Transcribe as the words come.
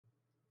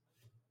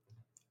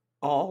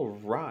All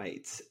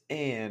right,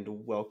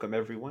 and welcome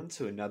everyone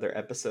to another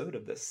episode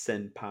of the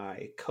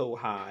Senpai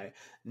Kohai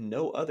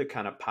No Other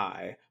Kind of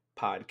Pie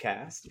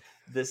podcast.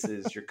 This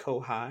is your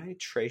Kohai,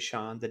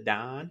 Trayshawn the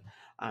Don.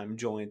 I'm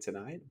joined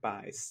tonight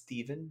by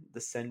Steven the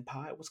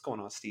Senpai. What's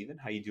going on, Steven?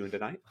 How you doing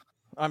tonight?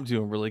 I'm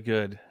doing really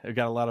good. I've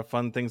got a lot of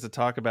fun things to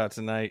talk about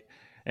tonight,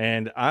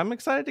 and I'm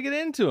excited to get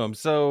into them.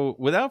 So,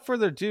 without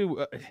further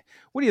ado,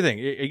 what do you think?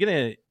 Are you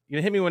gonna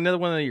hit me with another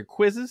one of your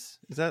quizzes?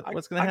 Is that I,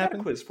 what's gonna I got a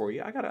happen? quiz for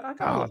you. I got a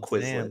Oh, little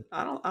Quizlet.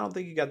 damn! I don't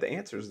think you got the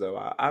answers though.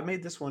 I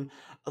made this one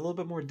a little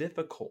bit more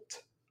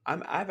difficult.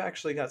 I've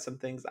actually got some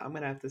things I'm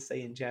gonna have to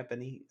say in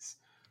Japanese.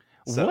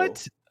 So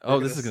What? we're Oh,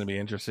 gonna this is gonna be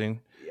interesting.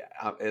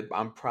 yeah,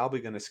 I'm probably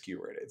going to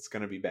skewer it. It's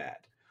going to be bad.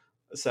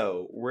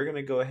 So we're going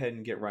to go ahead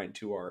and get right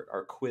into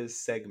our quiz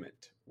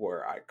segment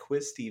where I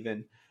quiz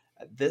Steven.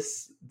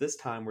 This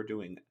time we're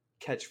doing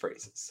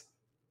catchphrases.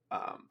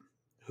 Um,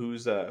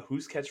 whose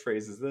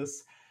catchphrase is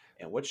this,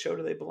 and what show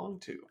do they belong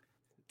to?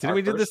 Didn't Our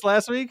we do first this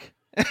last week?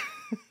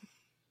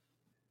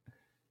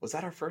 Was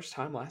that our first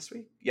time last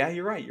week? Yeah,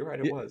 you're right. You're right.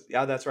 It Y- was.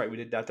 Yeah, that's right. We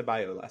did Data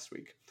Bio last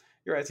week.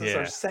 You're right. So it's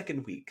our Yeah.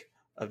 second week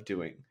of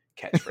doing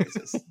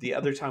catchphrases. The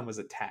other time was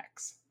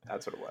attacks.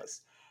 That's what it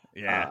was.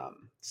 Yeah.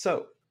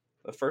 So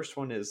the first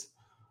one is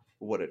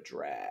what a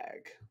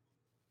drag.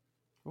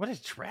 What is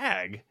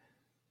drag?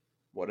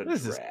 What a What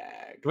is this?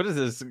 drag. What is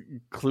this?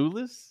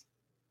 Clueless?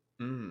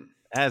 Mm,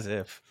 As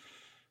if.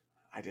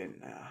 I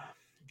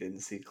didn't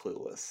see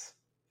Clueless.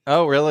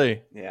 Oh,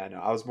 really? Yeah, no,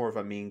 I was more of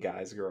a Mean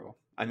Guys girl.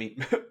 I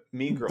mean,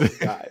 Mean Girls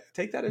guy.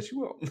 Take that as you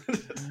will.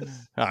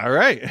 All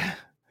right.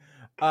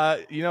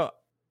 You know,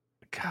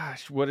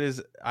 gosh, what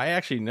is? I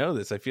actually know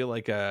this. I feel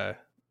like I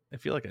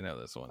know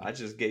this one. I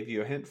just gave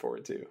you a hint for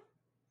it too.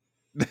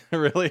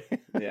 Really?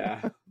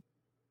 Yeah.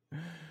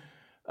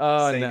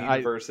 Oh no!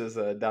 Singing versus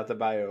Data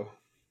Bio.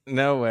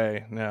 No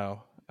way!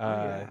 No.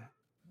 Yeah.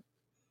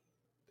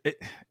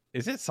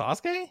 Is it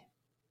Sasuke?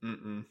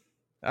 Mm-mm.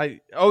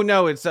 Oh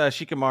no! It's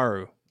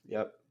Shikamaru.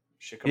 Yep.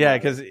 Shikamaru. Yeah,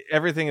 because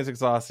everything is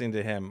exhausting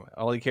to him.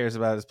 All he cares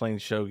about is playing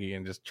shogi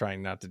and just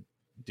trying not to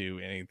do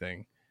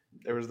anything.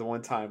 There was the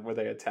one time where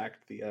they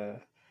attacked the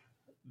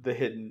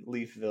hidden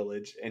leaf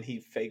village, and he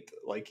faked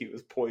like he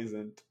was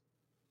poisoned,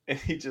 and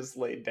he just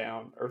laid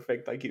down or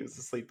faked like he was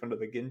asleep under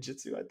the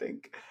genjutsu, I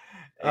think.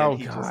 And Oh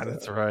he god, just,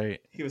 that's right.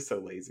 He was so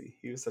lazy.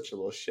 He was such a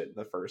little shit in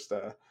the first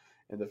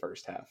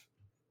half.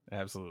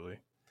 Absolutely.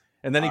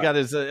 And then he got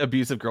his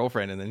abusive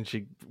girlfriend, and then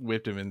she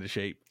whipped him into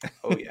shape.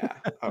 Oh yeah.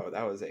 Oh,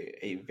 that was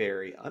a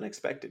very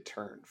unexpected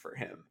turn for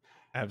him.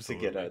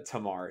 Absolutely. To get a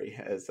Tamari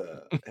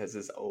as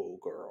his old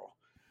girl.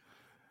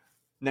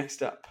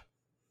 Next up,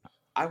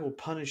 I will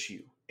punish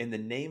you in the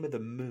name of the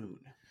moon.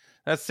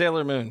 That's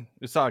Sailor Moon,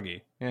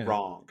 Usagi. Yeah.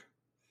 Wrong.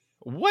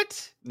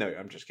 What? No,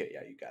 I'm just kidding.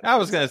 Yeah, you got it. I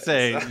was gonna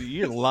say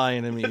you're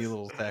lying to me, you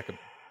little sack of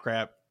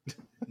crap.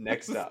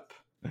 Next up,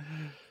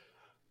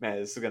 man,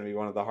 this is gonna be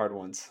one of the hard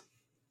ones.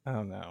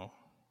 Oh no!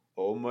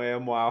 Oh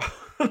man, wow!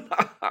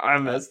 I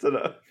messed it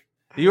up.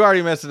 You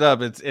already messed it up.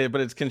 But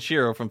it's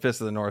Kenshiro from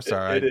Fist of the North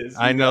Star. It is.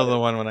 I know the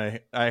one when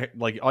I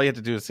like all you have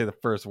to do is say the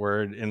first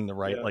word in the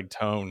right like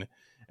tone,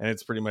 and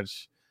it's pretty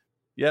much.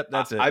 Yep,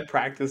 that's it. I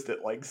practiced it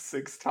like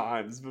 6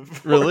 times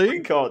before really? we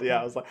called. Yeah,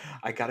 I was like,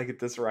 I gotta get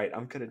this right.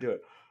 I'm gonna do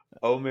it.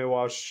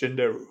 Omewa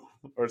Shinderu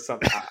or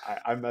something.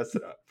 I messed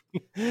it up.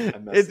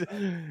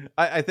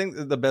 I think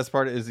the best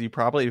part is you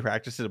probably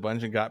practiced it a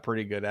bunch and got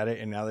pretty good at it,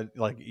 and now that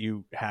like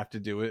you have to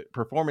do it,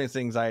 performance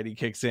anxiety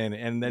kicks in,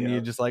 and then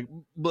you're just like,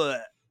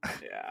 bleh.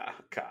 Yeah,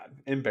 God,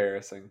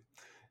 embarrassing.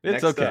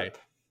 It's Next okay.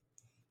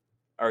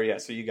 Oh yeah,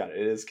 so you got it.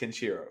 It is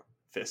Kenshiro,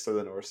 Fist of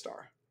the North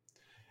Star.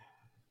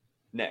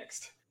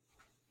 Next,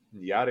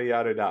 Yada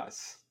Yada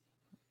Das.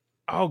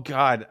 Oh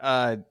God,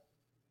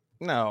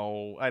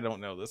 no, I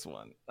don't know this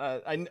one.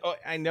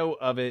 I know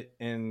of it,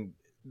 and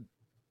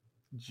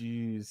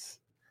jeez,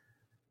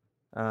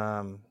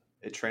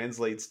 it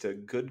translates to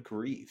good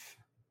grief.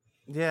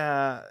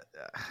 Yeah,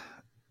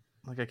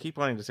 like I keep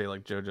wanting to say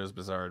like JoJo's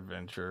Bizarre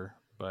Adventure,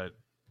 but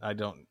I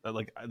don't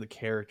like the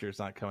character's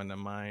not coming to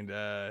mind.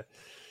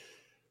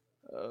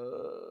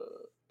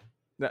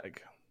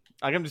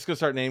 I'm just gonna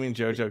start naming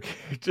JoJo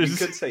characters. You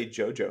could say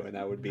JoJo, and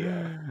that would be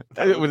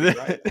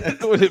right.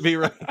 Would it be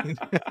right?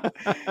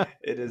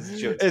 It is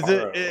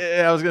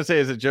Jotaro. I was gonna say,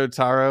 is it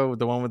Jotaro,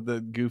 the one with the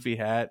goofy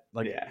hat?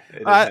 Like, yeah,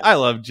 I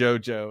love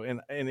JoJo,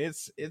 and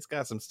it's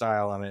got some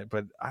style on it,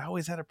 but I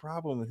always had a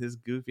problem with his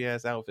goofy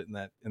ass outfit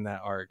in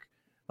that arc.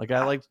 Like,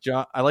 I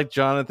like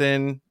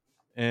Jonathan,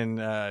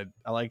 and I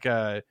like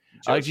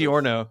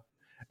Giorno.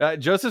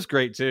 Joseph's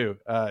great too.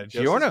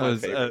 Giorno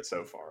is favorite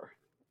so far.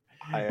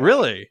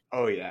 Really?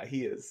 Oh yeah,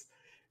 he is.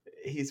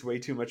 He's way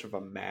too much of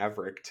a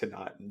maverick to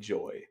not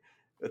enjoy,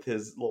 with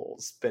his little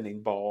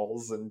spinning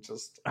balls and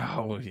just.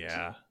 Oh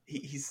yeah,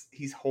 he's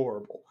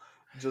horrible,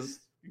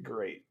 just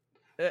great.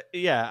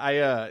 Yeah,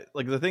 I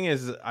like the thing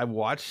is, I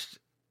watched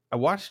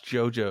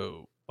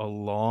JoJo a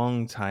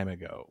long time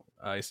ago.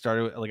 I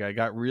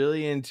got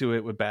really into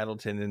it with Battle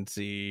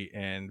Tendency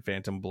and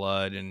Phantom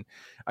Blood, and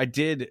I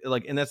did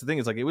and that's the thing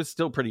is like it was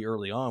still pretty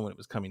early on when it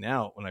was coming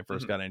out when I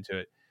first got into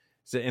it.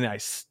 So, and I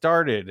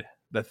started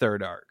the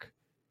third arc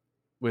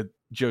with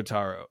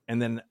Jotaro,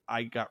 and then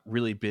I got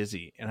really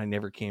busy and I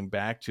never came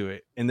back to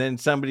it. And then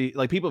somebody,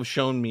 like, people have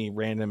shown me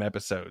random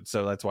episodes,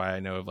 so that's why I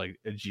know of like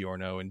a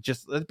Giorno, and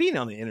just being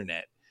on the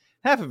internet,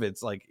 half of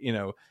it's like,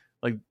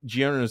 like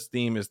Giorno's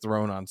theme is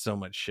thrown on so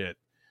much shit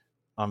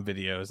on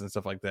videos and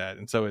stuff like that,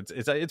 and so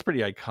it's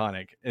pretty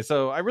iconic. And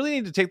so I really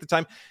need to take the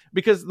time,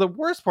 because the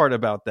worst part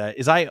about that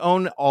is I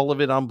own all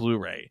of it on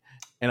Blu-ray,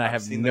 and I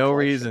have no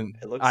reason.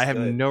 I have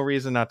no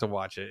reason not to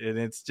watch it, and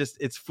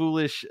it's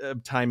foolish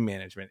time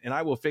management. And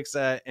I will fix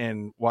that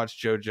and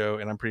watch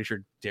JoJo, and I'm pretty sure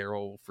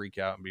Daryl will freak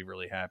out and be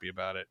really happy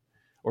about it,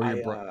 or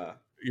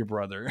your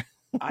brother.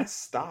 I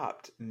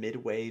stopped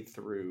midway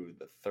through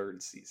the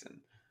third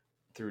season,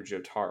 through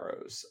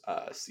Jotaro's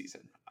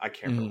season. I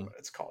can't remember what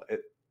it's called.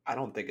 I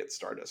don't think it's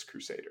Stardust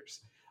Crusaders.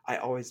 I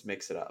always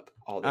mix it up.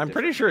 I'm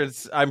pretty sure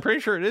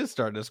it is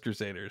Stardust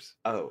Crusaders.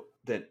 Oh,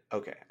 then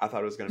okay. I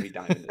thought it was going to be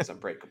Diamond is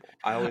Unbreakable.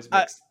 I always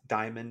mix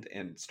Diamond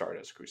and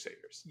Stardust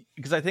Crusaders,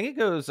 because I think it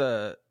goes.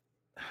 I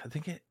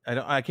can't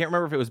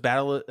remember if it was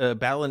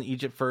Battle in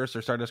Egypt first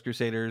or Stardust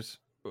Crusaders,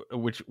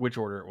 which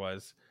order it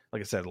was.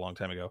 Like I said, a long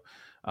time ago.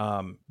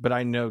 But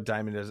I know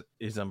Diamond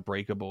is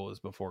Unbreakable is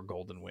before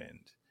Golden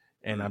Wind,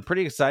 and I'm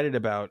pretty excited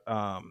about.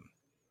 Stone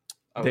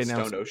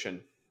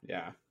Ocean.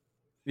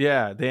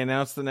 Yeah, they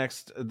announced the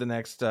next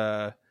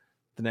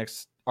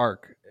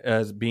arc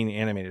as being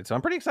animated, so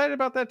I'm pretty excited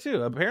about that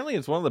too. Apparently,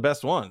 it's one of the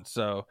best ones.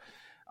 So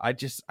I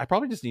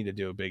probably just need to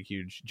do a big,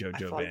 huge JoJo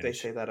binge. Like they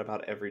say that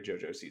about every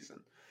JoJo season.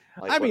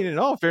 Like, I mean, in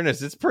all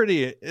fairness, it's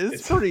pretty enjoyable.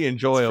 It's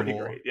pretty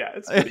great. Yeah,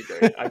 it's pretty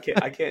great.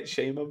 I can't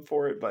shame them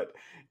for it, but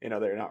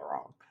they're not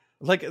wrong.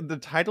 Like, the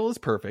title is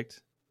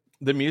perfect.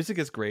 The music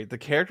is great. The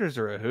characters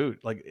are a hoot.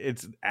 Like,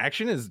 its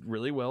action is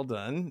really well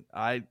done.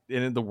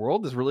 And the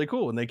world is really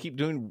cool, and they keep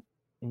doing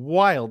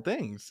wild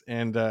things.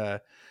 And I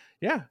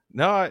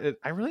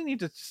really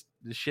need to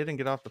shit and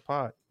get off the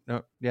pot.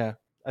 No, yeah,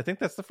 I think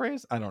that's the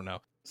phrase. I don't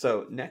know.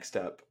 So next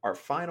up, our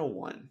final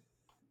one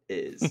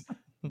is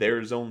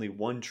There's Only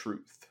One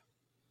Truth.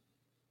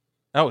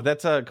 Oh,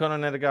 that's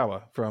Conan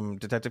Edogawa from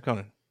Detective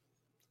Conan.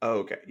 Oh,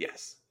 okay.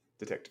 Yes,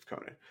 Detective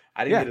Conan.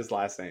 I didn't get his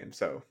last name,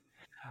 so.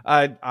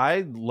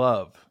 I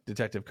love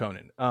Detective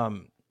Conan.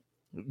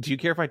 Do you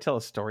care if I tell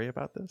a story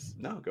about this?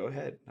 No, go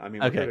ahead. I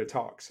mean, we're here to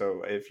talk.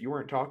 So if you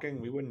weren't talking,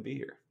 we wouldn't be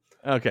here.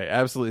 Okay,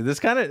 absolutely. This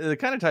kind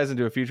of ties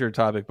into a future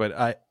topic,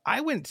 but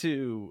I went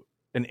to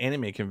an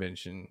anime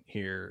convention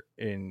here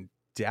in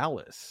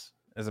Dallas,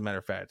 as a matter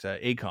of fact,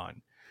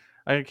 A-Kon.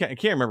 I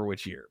can't remember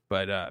which year,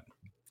 but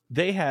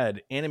they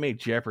had Anime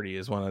Jeopardy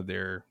as one of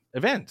their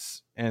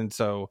events, and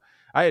so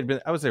I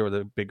was there with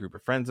a big group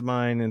of friends of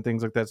mine and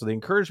things like that. So they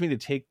encouraged me to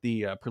take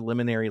the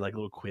preliminary like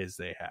little quiz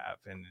they have,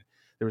 and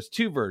there was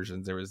two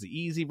versions. There was the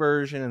easy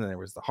version, and then there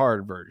was the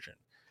hard version.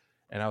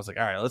 And I was like,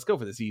 all right, let's go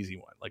for this easy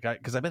one. Like,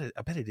 because I bet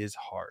it is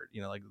hard,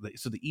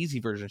 so the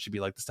easy version should be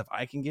like the stuff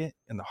I can get,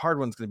 and the hard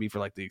one's going to be for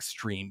like the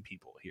extreme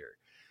people here.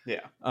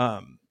 Yeah.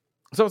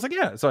 So I was like,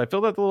 yeah. So I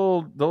filled out the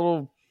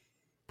little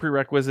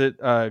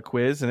prerequisite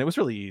quiz, and it was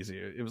really easy.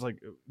 It was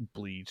like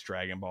Bleach,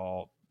 Dragon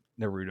Ball,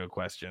 Naruto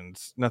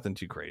questions, nothing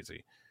too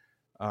crazy.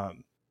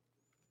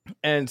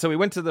 And so we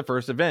went to the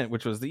first event,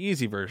 which was the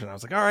easy version. I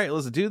was like, all right,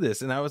 let's do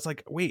this. And I was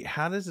like, wait,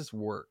 how does this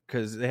work?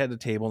 Because they had a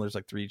table and there's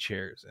like 3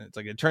 chairs. And it's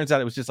like, it turns out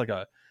it was just like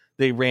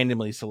they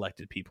randomly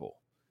selected people.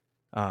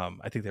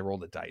 I think they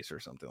rolled a dice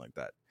or something like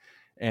that.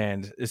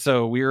 And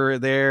so we were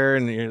there,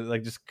 and you're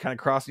like just kind of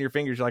crossing your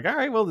fingers. You're like, all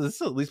right, well,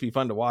 this will at least be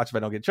fun to watch if I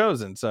don't get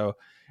chosen. So,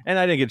 and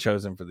I didn't get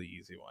chosen for the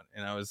easy one.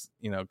 And I was,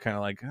 kind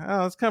of like,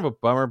 oh, it's kind of a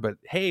bummer, but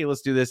hey,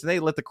 let's do this. And they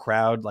let the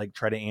crowd like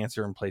try to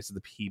answer in place of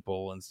the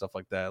people and stuff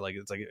like that. Like,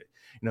 it's like,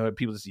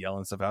 people just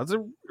yelling stuff out. It's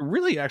a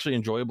really actually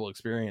enjoyable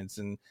experience.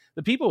 And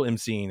the people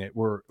emceeing it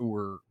were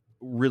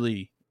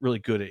really, really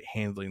good at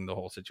handling the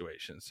whole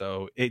situation.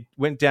 So it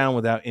went down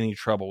without any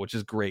trouble, which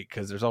is great,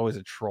 because there's always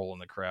a troll in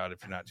the crowd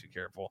if you're not too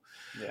careful.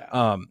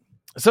 Yeah.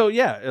 So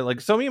yeah,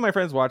 like, so me and my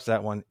friends watched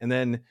that one, and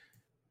then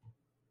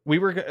we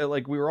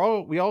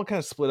all kind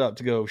of split up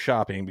to go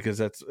shopping, because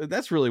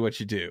that's really what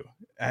you do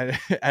at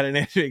an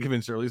anime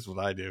convention, or at least what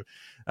I do.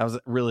 I was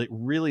really,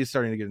 really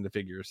starting to get into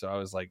figures, so I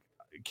was like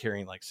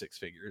carrying like 6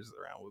 figures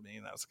around with me,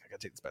 and I was like, I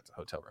gotta take this back to the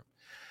hotel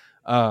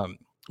room.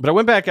 But I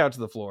went back out to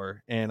the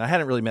floor, and I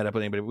hadn't really met up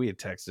with anybody. We had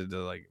texted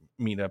to like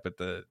meet up at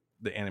the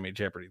Anime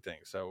Jeopardy thing.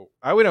 So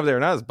I went over there,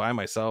 and I was by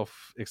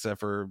myself, except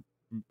for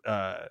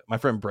my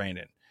friend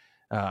Brandon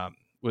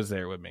was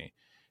there with me,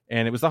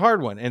 and it was the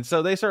hard one. And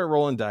so they started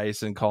rolling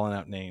dice and calling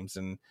out names,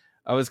 and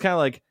I was kind of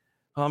like,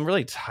 oh, I'm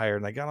really tired,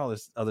 and I got all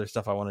this other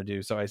stuff I want to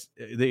do. So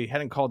they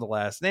hadn't called the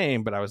last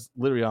name, but I was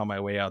literally on my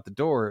way out the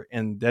door,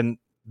 and then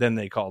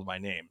they called my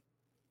name,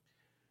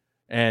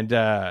 and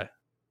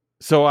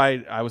so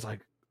I was like,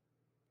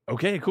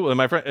 okay, cool. And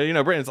my friend,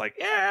 Brandon's like,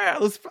 yeah,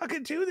 let's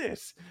fucking do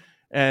this.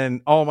 And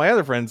all my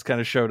other friends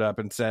kind of showed up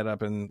and sat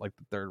up in like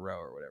the 3rd row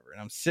or whatever.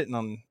 And I'm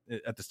sitting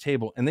at this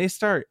table, and they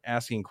start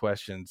asking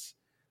questions.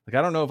 Like,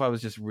 I don't know if I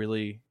was just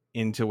really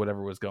into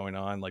whatever was going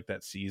on like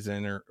that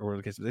season or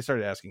because they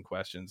started asking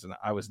questions and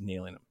I was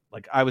nailing them.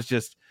 Like I was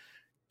just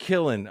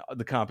killing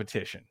the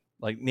competition,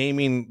 like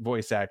naming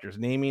voice actors,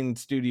 naming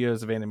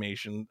studios of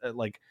animation,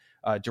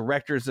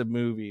 directors of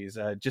movies.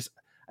 Just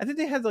I think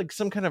they had like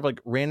some kind of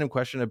like random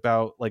question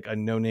about like a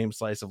no name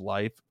slice of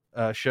life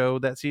show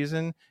that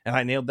season, and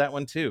I nailed that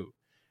one too.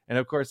 And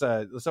of course,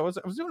 so I was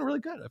doing really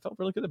good. I felt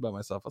really good about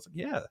myself. I was like,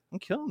 yeah, I'm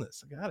killing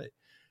this. I got it.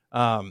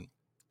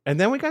 And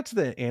then we got to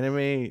the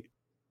anime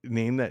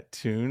name that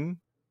tune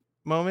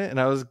moment, and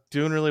I was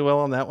doing really well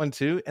on that one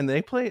too. And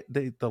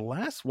the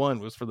last one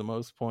was for the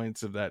most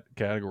points of that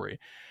category,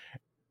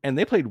 and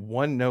they played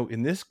one note,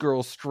 and this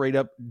girl straight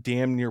up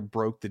damn near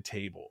broke the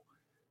table,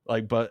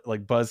 like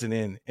buzzing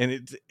in,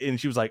 and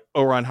she was like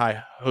Oran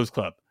High Host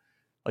Club,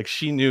 like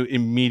she knew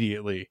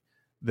immediately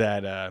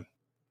that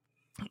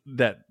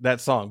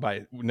that song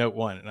by note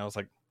one, and I was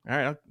like, all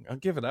right, I'll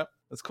give it up.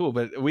 That's cool.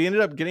 But we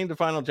ended up getting to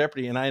Final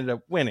Jeopardy, and I ended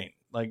up winning.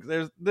 Like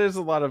there's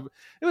a lot of,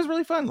 it was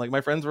really fun. Like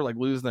my friends were like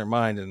losing their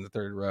mind in the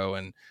third row,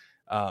 and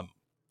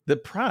the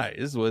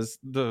prize was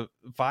the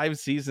 5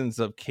 seasons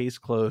of Case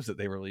Closed that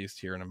they released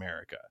here in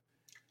America.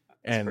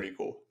 That's pretty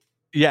cool.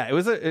 Yeah,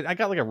 I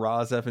got like a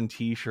Raw Zephin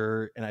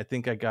t-shirt, and I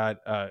think I got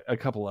a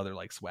couple other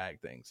like swag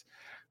things.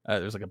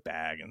 There's like a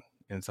bag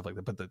and stuff like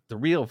that. But the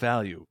real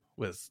value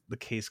was the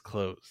Case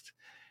Closed.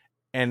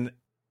 And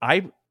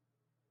I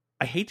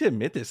hate to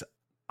admit this,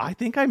 I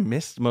think I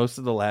missed most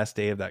of the last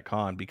day of that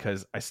con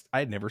because I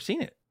had never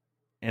seen it.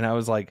 And I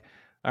was like,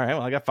 all right,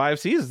 well, I got 5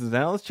 seasons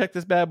now. Let's check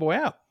this bad boy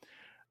out.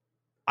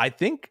 I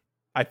think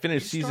I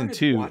finished season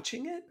 2.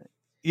 Watching it?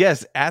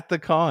 Yes, at the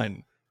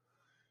con.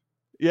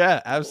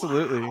 Yeah,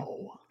 absolutely.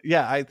 Wow.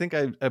 Yeah, I think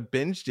I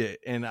binged it,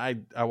 and I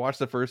watched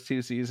the first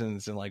 2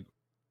 seasons in like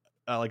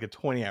a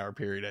 20-hour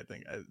period. I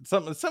think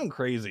something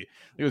crazy.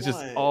 It was just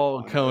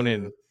all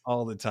Conan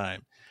all the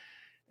time.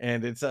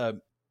 And it's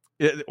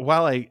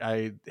while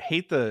I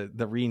hate the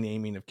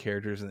renaming of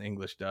characters in the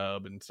English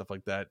dub and stuff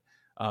like that,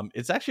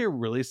 it's actually a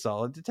really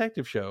solid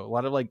detective show. A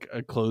lot of like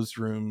a closed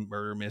room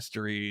murder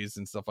mysteries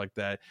and stuff like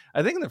that.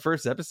 I think in the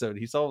first episode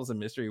he solves a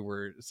mystery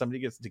where somebody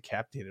gets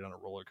decapitated on a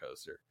roller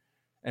coaster,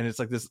 and it's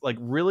like this like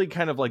really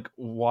kind of like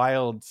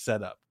wild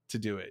setup to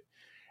do it.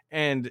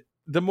 And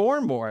the more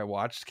and more I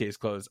watched Case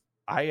Closed,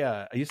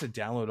 I used to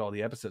download all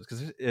the episodes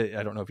because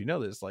I don't know if you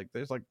know this, like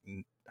there's like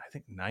I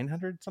think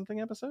 900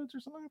 something episodes or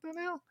something like that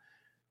now,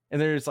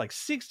 and there's like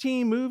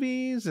 16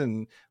 movies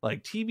and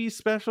like TV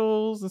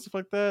specials and stuff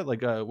like that.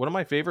 Like one of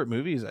my favorite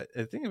movies, I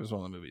think it was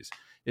one of the movies,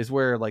 is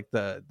where like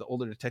the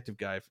older detective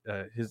guy,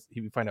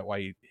 he find out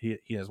why he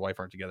and his wife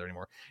aren't together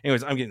anymore.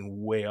 Anyways, I'm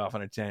getting way off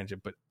on a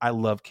tangent, but I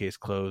love Case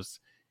Closed.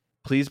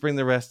 Please bring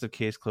the rest of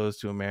Case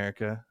Closed to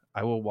America.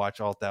 I will watch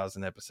all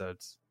 1,000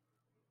 episodes,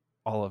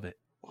 all of it.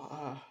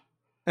 Wow.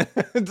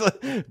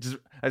 I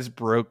just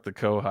broke the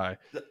Kohai.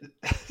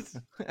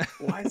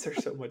 Why is there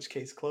so much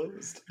Case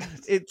Closed?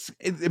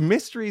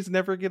 Mysteries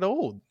never get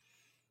old.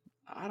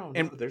 I don't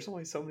know. There's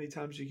only so many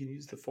times you can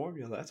use the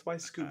formula. That's why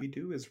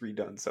Scooby-Doo is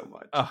redone so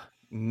much. Oh,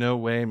 no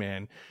way,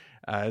 man.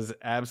 It's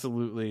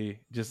absolutely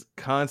just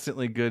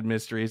constantly good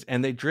mysteries,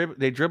 and they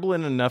dribble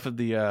in enough of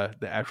the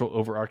actual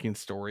overarching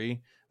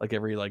story, like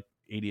every like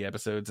 80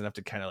 episodes, enough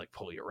to kind of like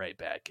pull you right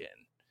back in.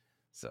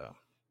 So.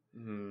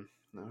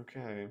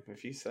 Okay,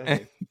 if you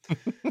say.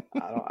 I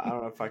don't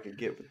know if I could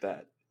get with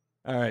that.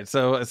 All right,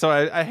 so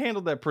I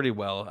handled that pretty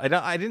well.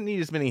 I didn't need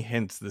as many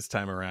hints this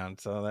time around,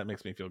 so that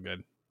makes me feel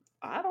good.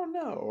 I don't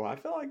know. I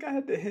feel like I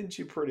had to hint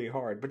you pretty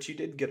hard, but you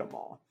did get them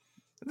all.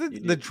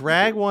 The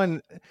drag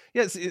one,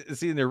 yes.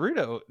 See,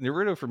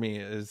 Naruto for me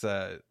is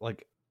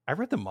like I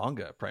read the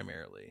manga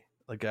primarily.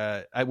 Like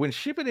when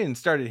Shippuden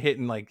started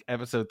hitting like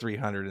episode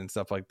 300 and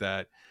stuff like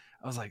that,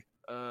 I was like,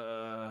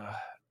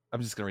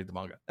 I'm just gonna read the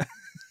manga.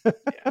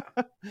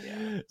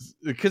 Yeah.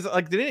 Because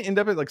like, did it end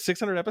up at like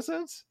 600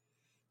 episodes?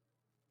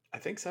 I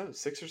think so.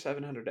 600 or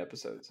 700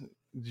 episodes.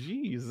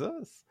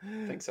 Jesus,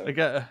 I think so. Like,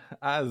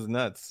 I was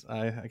nuts.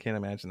 I can't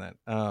imagine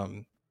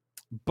that.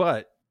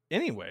 But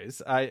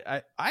anyways,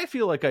 I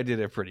feel like I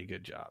did a pretty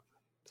good job.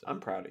 So. I'm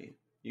proud of you.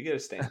 You get a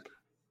stamp.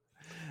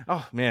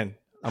 Oh man,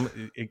 I'm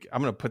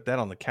gonna put that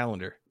on the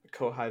calendar.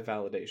 Kohai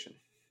validation.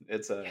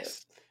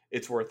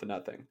 It's worth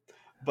nothing,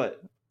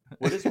 but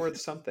what is worth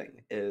something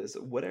is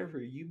whatever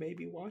you may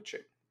be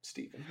watching.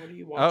 Steven, what are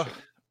you watching?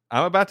 Oh,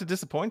 I'm about to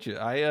disappoint you.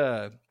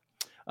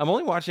 I'm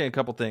only watching a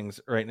couple things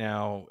right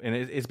now, and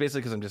it's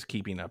basically because I'm just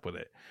keeping up with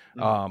it.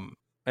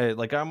 Mm-hmm.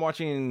 Like I'm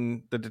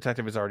watching The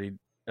Detective is Already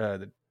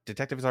Dead.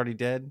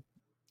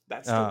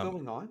 That's still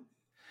going on?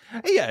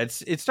 Yeah,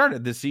 it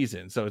started this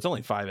season, so it's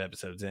only 5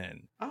 episodes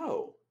in.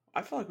 Oh,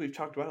 I feel like we've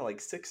talked about it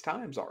like 6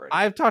 times already.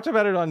 I've talked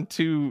about it on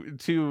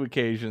two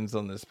occasions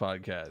on this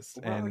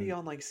podcast. We're already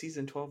on like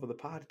season 12 of the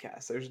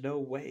podcast. There's no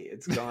way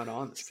it's gone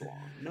on this long.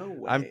 No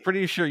way. I'm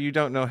pretty sure you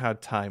don't know how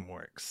time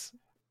works.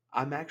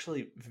 I'm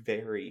actually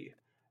very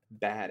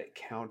bad at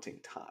counting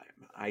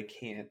time. I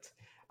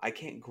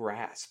can't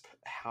grasp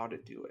how to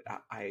do it.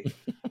 I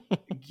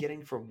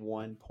getting from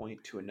one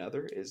point to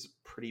another is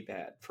pretty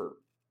bad for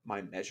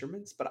my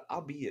measurements, but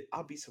I'll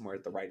be somewhere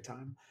at the right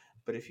time.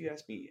 But if you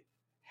ask me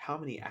how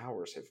many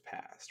hours have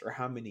passed or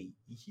how many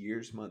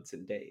years, months,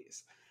 and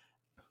days,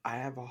 I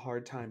have a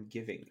hard time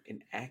giving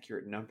an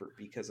accurate number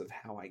because of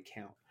how I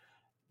count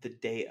the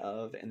day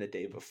of and the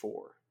day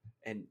before.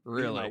 And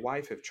me and my Really?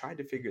 wife have tried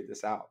to figure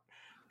this out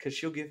because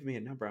she'll give me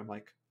a number. I'm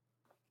like,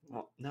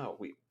 well, no,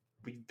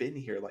 we've been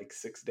here like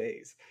 6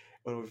 days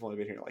when we've only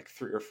been here like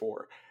 3 or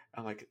 4.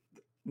 I'm like,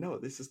 no,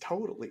 this is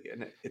totally,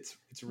 and it's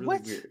really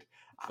What? weird.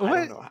 I don't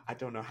What? know. I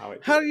don't know how I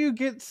do How do it. you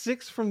get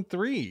 6 from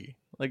 3?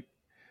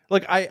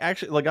 Like I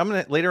actually like I'm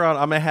gonna later on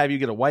I'm gonna have you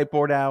get a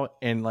whiteboard out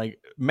and like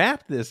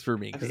map this for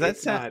me I because mean,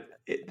 it's that's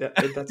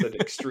not that's an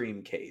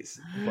extreme case,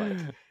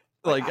 but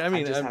like like I I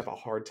mean just have a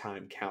hard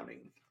time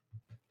counting.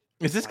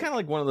 is this kind of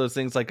Like like one of those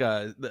things like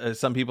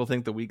some people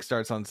think the week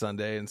starts on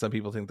Sunday and some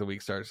people think the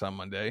week starts on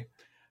Monday?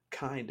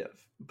 kind of,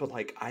 but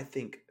like I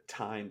think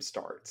time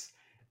starts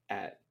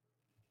at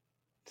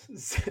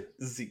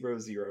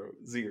 0000,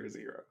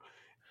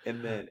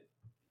 and then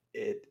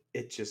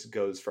it just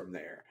goes from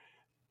there.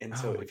 And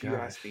so Oh my if you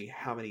ask gosh. me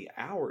how many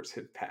hours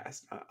have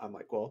passed, I'm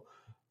like, well,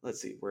 let's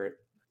see, we're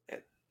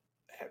at,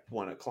 at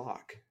 1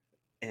 o'clock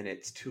and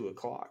it's 2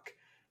 o'clock.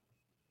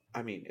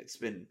 I mean, it's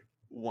been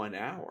 1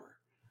 hour,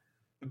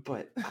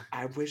 but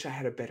I wish I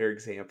had a better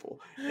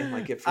example. And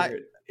like I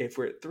if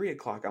we're at 3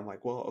 o'clock, I'm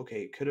like, well,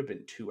 okay, it could have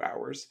been 2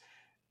 hours,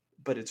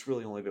 but it's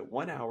really only been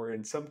 1 hour.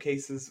 In some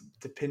cases,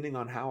 depending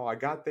on how I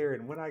got there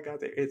and when I got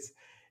there, it's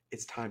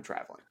time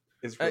traveling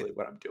is I really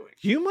what I'm doing.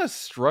 you must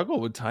struggle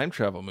with time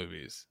travel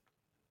movies.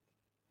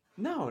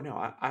 No, no,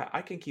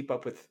 I can keep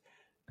up with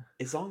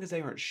as long as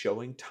they aren't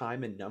showing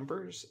time and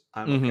numbers,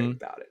 I'm okay Hmm.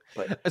 without it.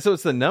 But So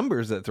it's the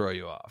numbers that throw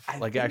you off. I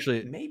Like think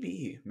actually,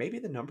 maybe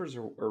the numbers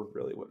are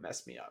really what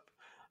messed me up.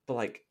 But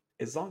like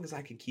as long as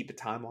I can keep a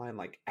timeline,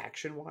 like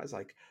action wise,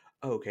 like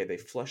oh, okay, they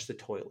flush the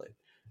toilet,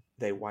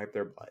 they wipe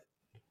their butt.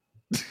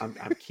 I'm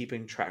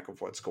keeping track of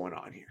what's going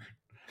on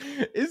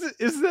here.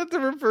 is that the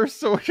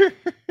reverse order?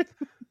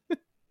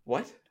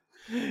 What?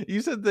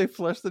 You said they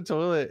flush the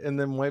toilet and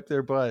then wipe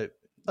their butt.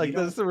 You Like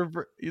don't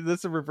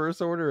that's the reverse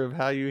order of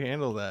how you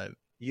handle that.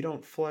 you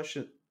don't flush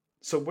it.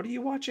 So what are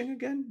you watching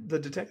again? The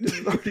detective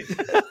is already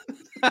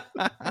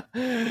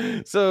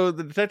dead. So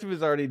the detective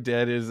is already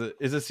dead is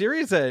a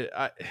series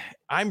that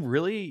I'm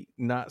really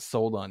not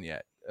sold on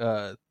yet.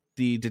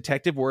 The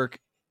detective work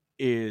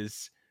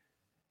is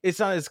it's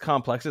not as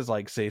complex as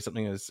like say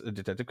something as a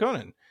Detective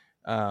Conan.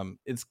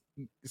 It's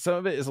some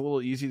of it is a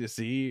little easy to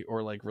see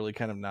or like really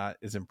kind of not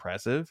as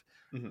impressive.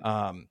 Mhm.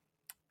 Um,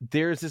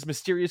 there's this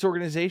mysterious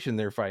organization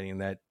they're fighting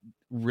that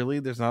really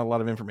there's not a lot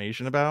of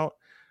information about.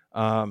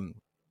 Um,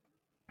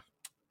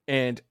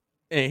 and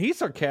and he's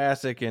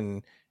sarcastic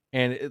and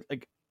it,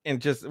 like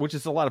and just which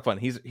is a lot of fun.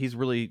 He's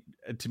really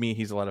to me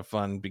he's a lot of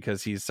fun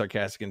because he's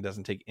sarcastic and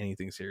doesn't take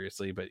anything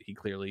seriously, but he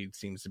clearly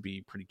seems to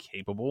be pretty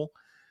capable.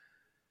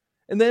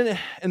 And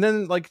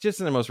then like just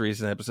in the most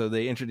recent episode,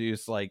 they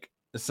introduced like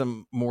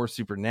some more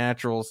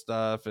supernatural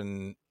stuff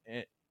and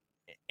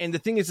the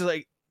thing is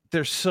like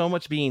there's so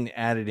much being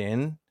added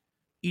in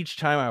each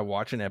time I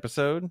watch an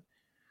episode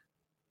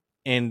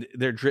and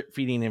they're drip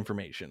feeding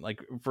information.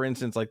 Like for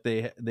instance, like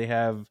they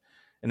have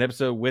an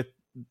episode with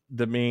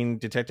the main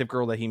detective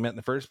girl that he met in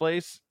the first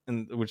place,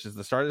 and which is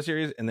the start of the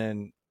series, and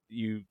then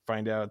you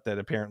find out that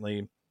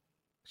apparently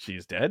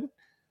she's dead.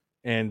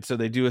 And so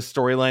they do a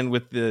storyline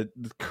with the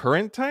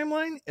current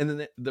timeline, and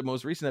then the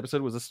most recent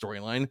episode was a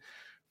storyline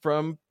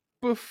from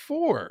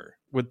before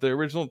with the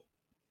original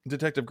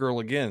detective girl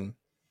again.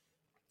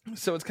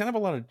 So it's kind of a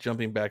lot of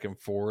jumping back and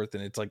forth,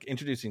 and it's like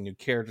introducing new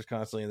characters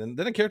constantly, and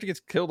then a character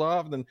gets killed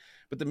off, and then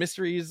but the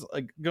mystery is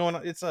like going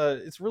on.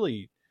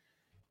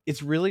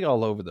 It's really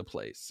all over the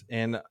place,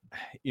 and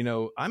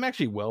I'm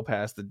actually well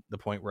past the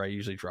point where I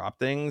usually drop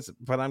things,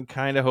 but I'm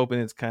kind of hoping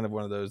it's kind of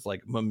one of those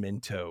like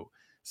Memento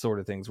sort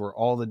of things where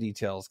all the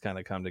details kind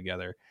of come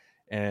together,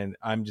 and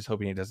I'm just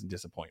hoping it doesn't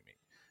disappoint me.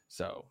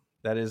 So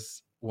that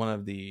is one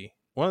of the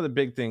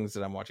big things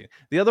that I'm watching.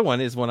 The other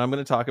one is one I'm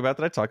going to talk about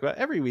that I talk about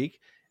every week,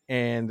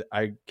 and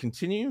I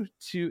continue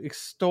to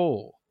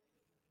extol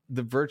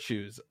the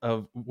virtues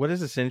of what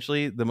is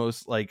essentially the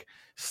most like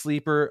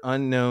sleeper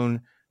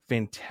unknown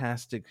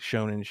fantastic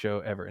shonen show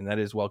ever, and that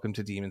is Welcome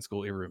to Demon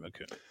School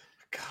Iruma-kun.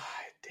 God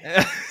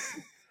damn it.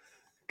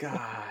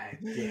 God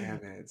damn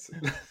it.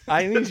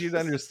 I need you to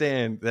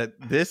understand that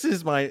this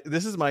is my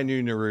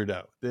new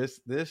Naruto.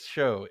 This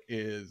show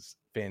is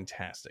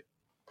fantastic,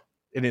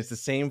 and it's the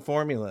same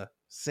formula.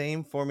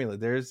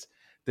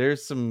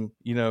 There's some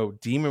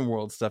demon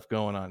world stuff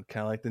going on,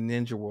 kind of like the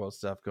ninja world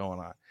stuff going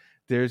on.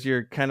 There's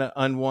your kind of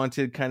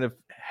unwanted kind of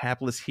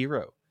hapless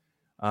hero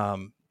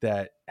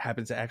that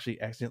happens to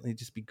actually accidentally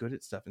just be good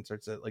at stuff and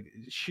starts to like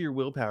sheer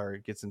willpower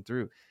gets them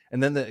through.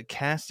 And then the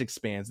cast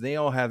expands. They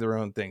all have their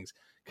own things,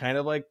 kind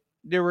of like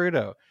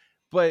Naruto,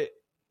 but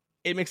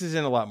it mixes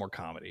in a lot more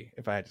comedy,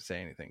 if I had to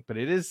say anything. But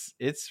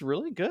it's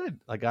really good.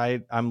 Like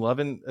I'm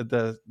loving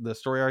the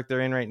story arc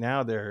they're in right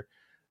now. They're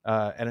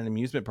at an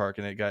amusement park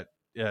and it got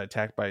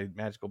attacked by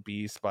magical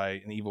beasts by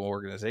an evil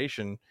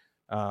organization.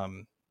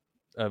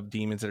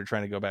 demons that are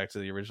trying to go back to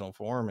the original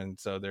form, and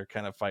so they're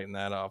kind of fighting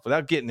that off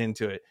without getting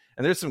into it.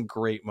 And there's some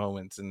great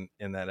moments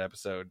in that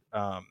episode.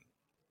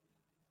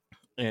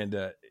 And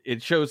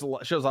it shows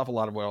off a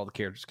lot of what all the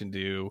characters can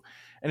do,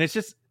 and it's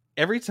just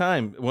every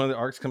time one of the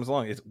arcs comes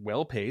along, it's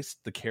well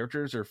paced. The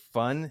characters are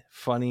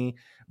funny,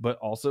 but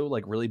also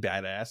like really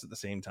badass at the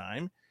same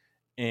time,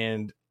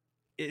 and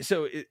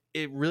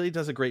it really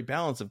does a great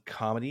balance of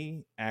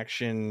comedy,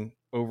 action,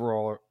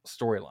 overall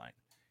storyline,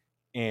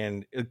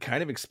 and it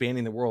kind of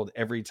expanding the world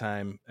every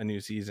time a new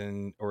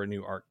season or a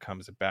new arc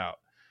comes about.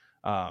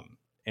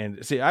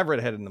 And see, I've read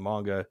ahead in the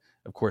manga,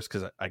 of course,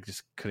 because I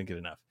just couldn't get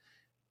enough.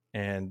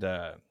 And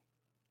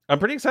I'm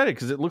pretty excited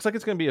because it looks like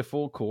it's going to be a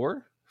full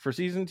core for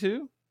season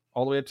 2,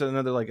 all the way up to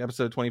another like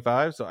episode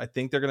 25. So I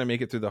think they're going to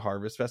make it through the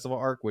Harvest Festival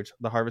arc, which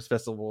the Harvest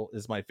Festival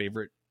is my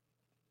favorite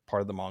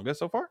part of the manga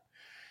so far.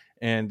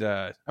 And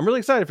I'm really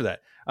excited for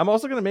that. I'm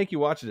also going to make you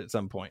watch it at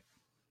some point.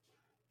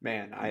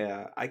 Man,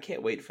 I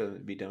can't wait for them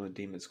to be done with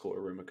Demon School or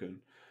Rumakun.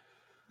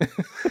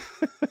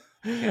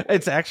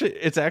 It's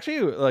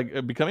actually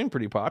like becoming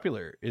pretty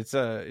popular. It's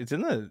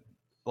in the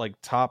like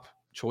top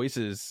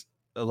choices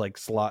like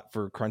slot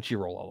for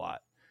Crunchyroll a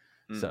lot.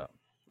 So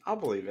I'll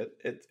believe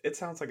it. It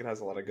sounds like it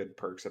has a lot of good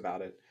perks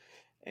about it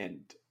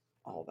and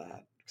all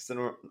that.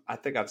 So I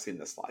think I've seen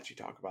the slots you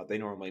talk about. They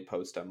normally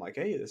post them like,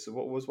 "Hey, this is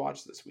what was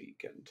watched this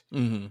week,"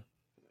 and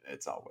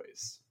it's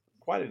always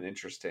quite an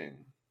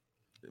interesting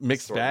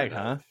mixed bag,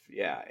 huh?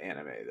 Yeah,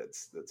 anime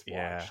that's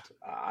watched.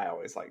 I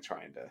always like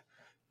trying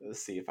to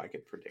see if I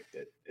could predict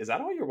it. Is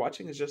that all you're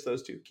watching? Is just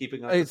those two?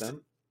 Keeping up with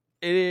them?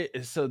 It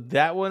is. So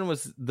that one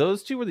was,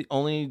 those two were the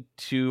only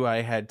two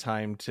I had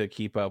time to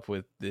keep up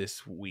with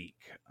this week.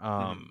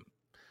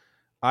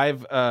 I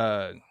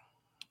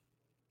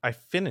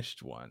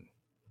finished one.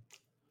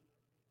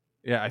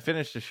 Yeah, I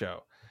finished a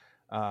show.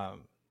 I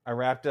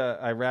wrapped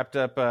up.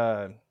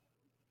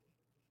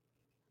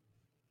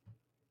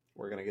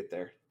 We're gonna get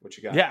there. What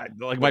you got? Yeah,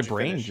 like my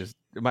brain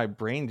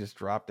just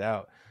dropped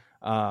out.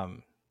 I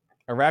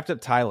wrapped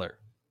up Tyler.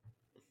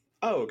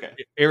 Oh, okay.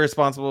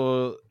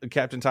 Irresponsible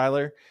Captain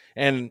Tyler,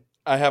 and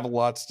I have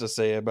lots to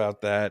say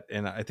about that,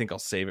 and I think I'll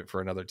save it for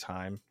another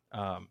time.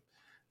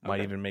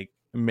 Might even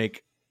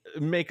make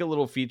a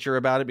little feature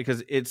about it,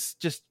 because it's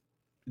just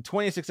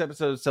 26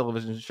 episodes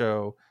television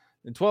show,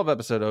 and 12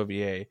 episode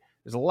OVA.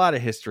 There's a lot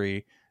of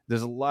history.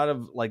 There's a lot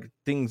of like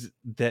things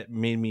that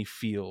made me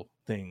feel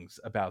things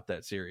about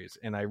that series,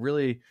 and I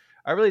really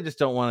just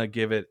don't want to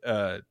give it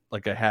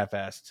like a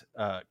half-assed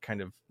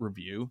kind of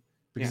review,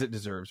 because it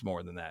deserves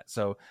more than that.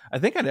 So I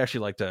think I'd actually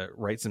like to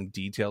write some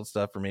detailed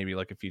stuff for maybe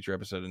like a future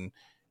episode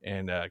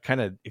and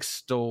kind of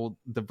extol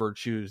the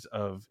virtues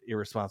of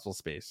Irresponsible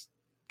Space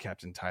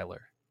Captain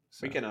Tyler.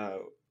 So.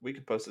 We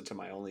can post it to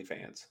my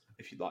OnlyFans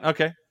if you'd like.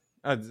 Okay.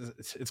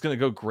 It's going to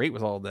go great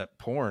with all that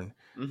porn.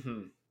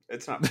 Mm-hmm.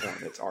 It's not porn,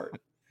 it's art.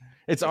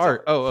 It's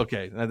art. Oh,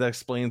 okay. That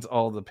explains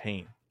all the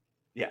pain.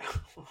 Yeah.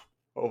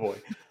 Oh boy.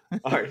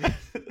 All right.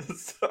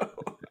 So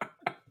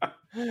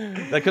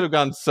that could have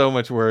gone so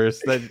much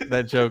worse.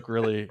 That joke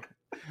really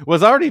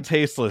was already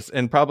tasteless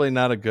and probably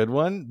not a good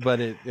one, but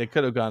it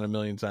could have gone a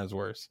million times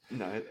worse.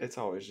 No, it's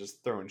always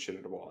just throwing shit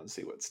at a wall and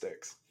see what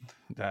sticks.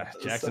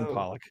 Jackson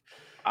Pollock.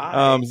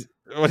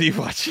 What are you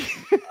watching?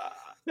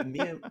 Me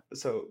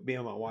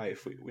and my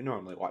wife, we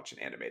normally watch an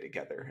anime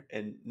together,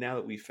 and now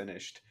that we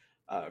finished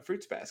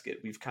Fruits Basket,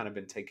 we've kind of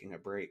been taking a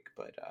break,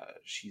 but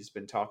she's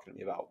been talking to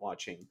me about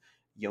watching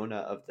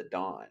Yona of the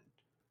Dawn.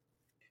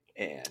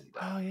 And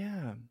oh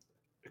yeah,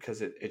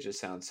 because it just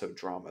sounds so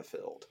drama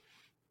filled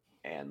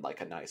and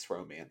like a nice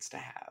romance to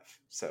have.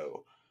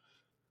 So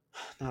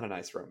not a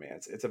nice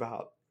romance. It's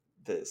about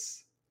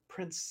this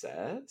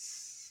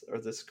princess or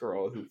this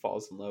girl who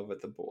falls in love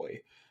with a boy,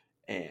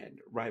 and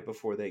right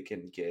before they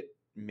can get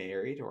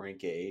married or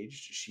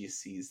engaged, she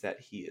sees that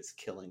he is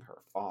killing her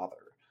father.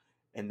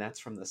 And that's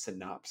from the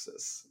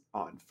synopsis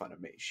on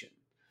Funimation.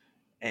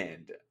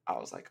 And I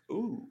was like,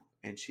 ooh.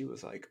 And she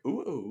was like,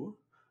 ooh.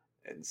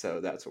 And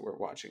so that's what we're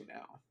watching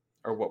now.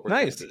 Or what we're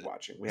going to be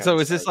watching. So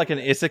is this like an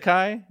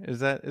isekai? Is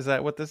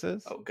that what this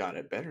is? Oh God,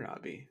 it better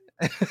not be.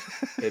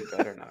 It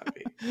better not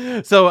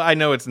be. So I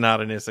know it's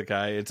not an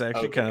isekai. It's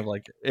actually kind of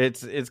like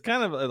it's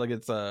kind of like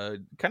it's a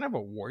kind of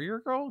a warrior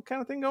girl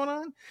kind of thing going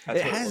on.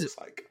 That's what it looks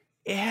like.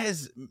 It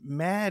has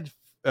mad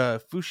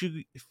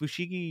Fushigi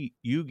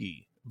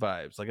Yugi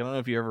vibes. Like I don't know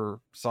if you ever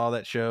saw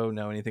that show,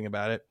 know anything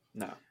about it.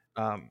 No.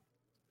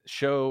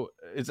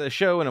 It's a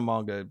show and a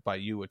manga by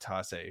Yu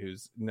Watase,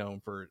 who's known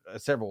for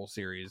several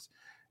series,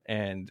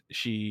 and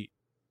she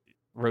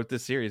wrote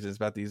this series. It's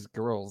about these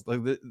girls.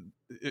 Like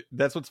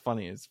that's what's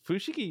funny is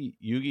Fushigi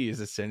Yugi is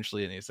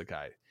essentially an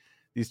isekai.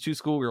 These two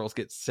schoolgirls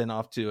get sent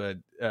off to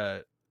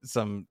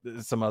some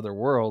other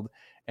world,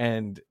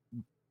 and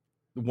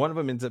one of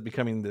them ends up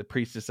becoming the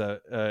priestess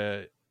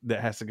that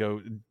has to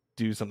go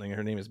do something.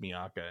 Her name is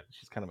Miyaka.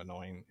 She's kind of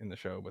annoying in the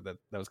show, but that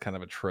was kind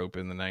of a trope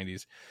in the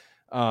 90s.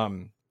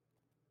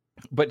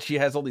 But she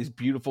has all these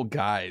beautiful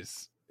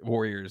guys,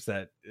 warriors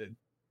that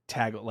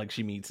tag, like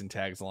she meets and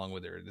tags along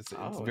with her. It's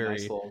very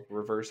nice little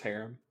reverse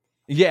harem.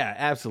 Yeah,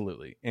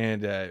 absolutely.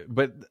 And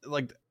but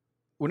like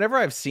whenever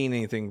I've seen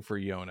anything for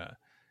Yona,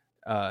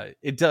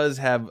 it does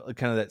have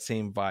kind of that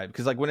same vibe,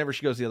 because like whenever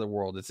she goes to the other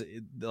world,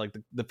 like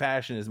the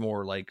fashion is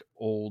more like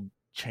old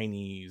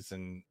Chinese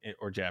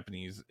or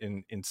Japanese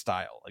in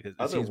style. Like it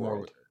seems more.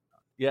 Otherworld.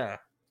 Yeah.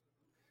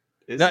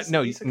 Is Not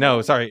this an no,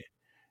 isekai? sorry.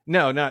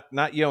 No, not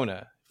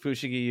Yona.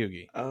 Fushigi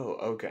Yugi. Oh,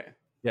 okay.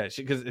 Yeah,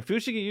 because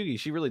Fushigi Yugi,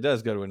 she really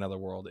does go to another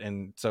world,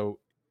 and so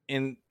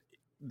and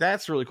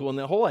that's really cool. And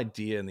the whole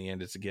idea in the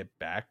end is to get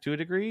back to a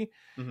degree,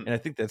 Hmm. and I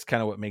think that's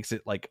kind of what makes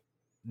it like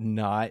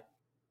not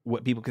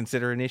what people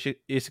consider an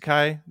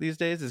isekai these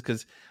days, is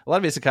because a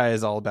lot of isekai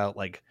is all about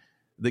like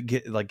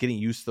getting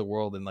used to the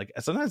world, and like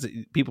sometimes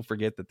people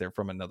forget that they're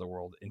from another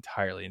world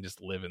entirely and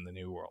just live in the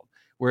new world.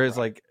 Whereas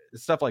Right. like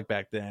stuff like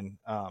back then,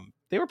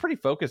 they were pretty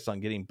focused on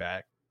getting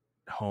back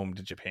home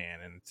to Japan,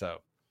 and so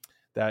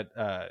that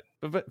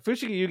but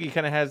Fushigi Yugi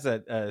kind of has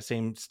that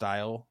same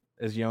style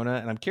as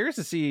Yona, and I'm curious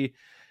to see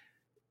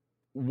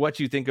what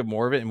you think of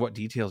more of it and what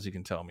details you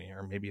can tell me,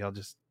 or maybe I'll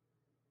just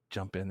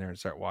jump in there and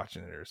start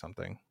watching it or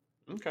something.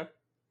 Okay.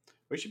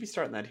 We should be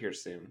starting that here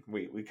soon.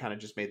 We kind of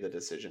just made the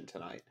decision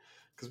tonight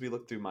because we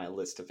looked through my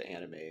list of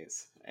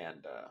animes,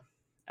 and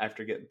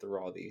after getting through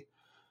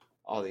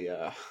all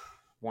the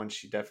ones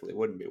she definitely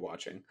wouldn't be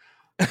watching,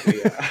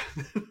 we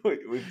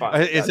we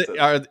finally Is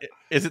got it to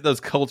is it those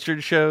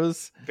cultured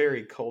shows?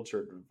 very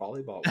cultured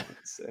volleyball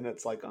ones, and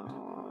it's like,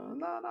 oh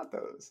no, not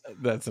those,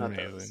 That's not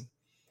those. amazing.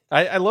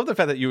 I love the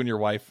fact that you and your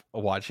wife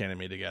watch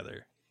anime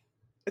together.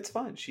 It's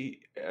fun. She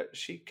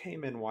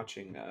came in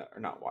watching or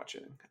not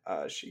watching.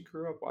 She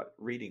grew up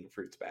reading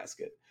Fruits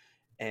Basket,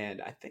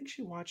 and I think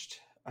she watched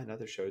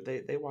another show.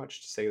 They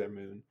watched Sailor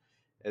Moon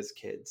as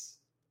kids,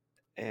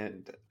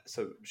 and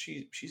so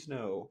she's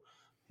no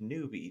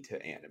newbie to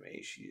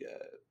anime. She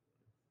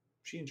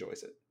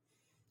enjoys it.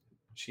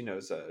 She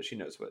knows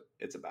what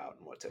it's about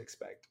and what to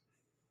expect.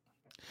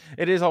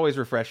 It is always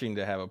refreshing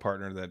to have a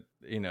partner that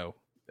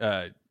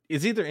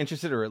is either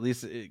interested or at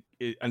least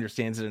it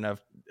understands it enough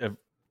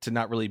to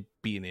not really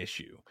be an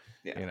issue.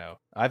 Yeah.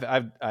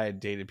 I had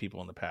dated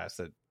people in the past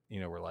that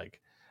were like,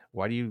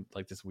 "Why do you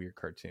like this weird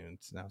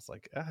cartoons?" And I was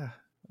like,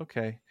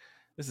 okay,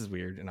 this is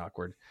weird and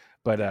awkward,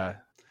 but Yeah.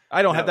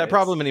 I don't No, have that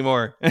problem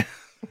anymore.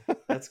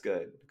 That's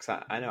good,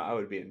 because I know I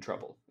would be in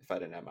trouble if I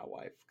didn't have my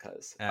wife,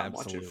 because I'm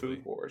watching Food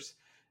Absolutely. Wars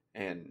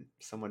and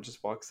someone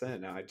just walks in,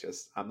 and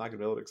I'm not gonna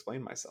be able to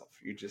explain myself.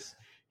 You're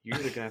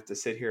either gonna have to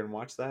sit here and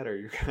watch that, or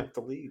you're gonna have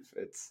to leave.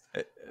 The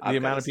I've got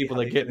amount to of see people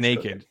how that they get finish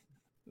cooking. naked,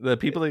 the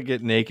people that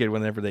get naked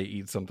whenever they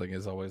eat something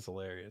is always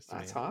hilarious to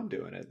That's me. how I'm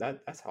doing it.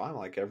 That's how I'm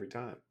like every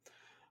time.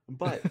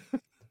 But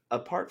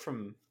apart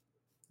from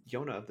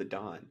Yona of the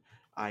Dawn,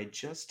 I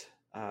just,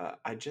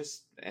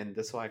 and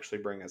this will actually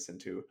bring us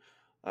into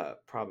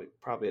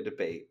probably a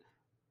debate,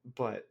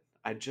 but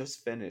I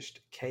just finished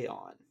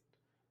K-On,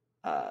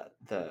 uh,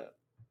 the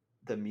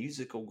the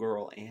musical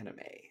girl anime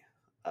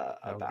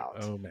about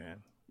Oh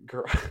man.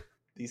 girl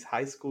these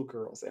high school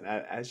girls, and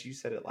as you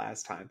said it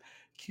last time,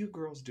 cute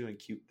girls doing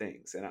cute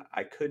things, and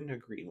I couldn't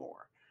agree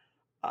more.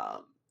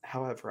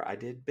 However, I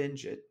did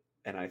binge it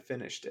and I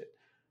finished it,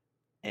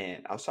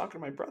 and I was talking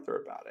to my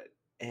brother about it,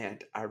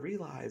 and I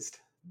realized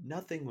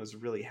nothing was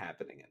really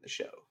happening in the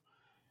show,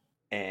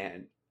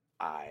 and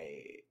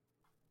I,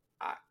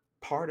 I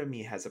part of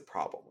me has a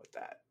problem with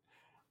that.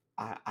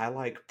 I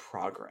like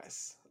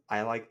progress.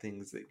 I like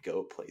things that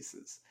go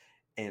places.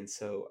 And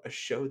so a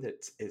show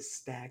that is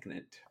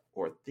stagnant,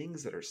 or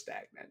things that are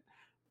stagnant,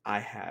 I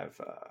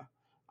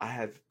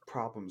have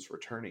problems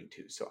returning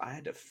to. So I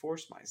had to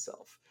force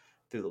myself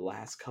through the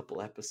last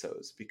couple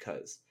episodes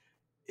because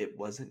it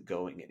wasn't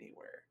going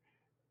anywhere.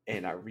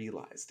 And I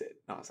realized it.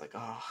 And I was like,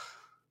 "Oh,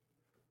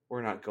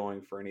 we're not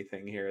going for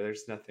anything here.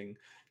 There's nothing.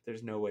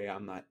 There's no way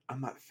I'm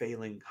not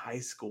failing high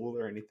school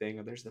or anything.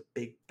 And there's the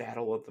big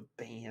battle of the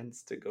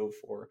bands to go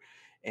for,"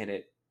 and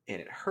it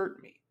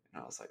hurt me.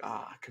 And I was like,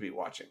 I could be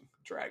watching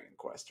Dragon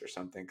Quest or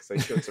something, because they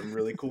showed some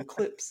really cool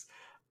clips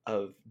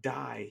of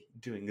Dai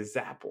doing a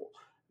Zapple.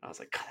 And I was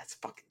like, God, that's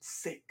fucking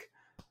sick.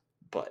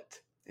 But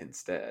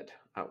instead,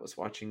 I was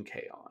watching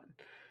K-On!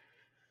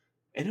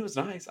 And it was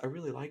nice. I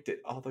really liked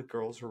it. All the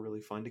girls were really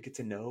fun to get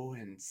to know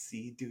and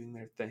see doing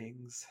their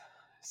things.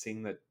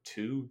 Seeing the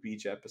 2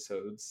 beach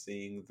episodes,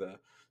 seeing the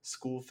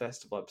school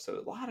festival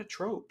episode, a lot of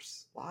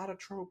tropes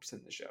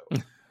in the show.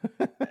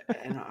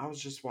 And I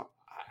was just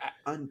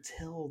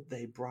until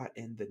they brought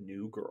in the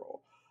new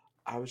girl,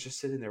 I was just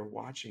sitting there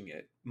watching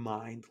it,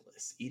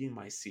 mindless, eating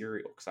my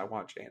cereal, because I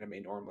watch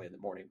anime normally in the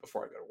morning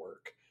before I go to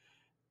work.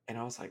 And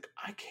I was like,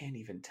 I can't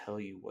even tell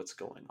you what's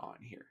going on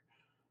here.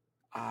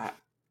 I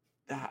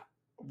that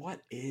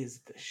What is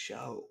the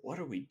show? What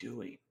are we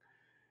doing?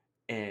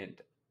 And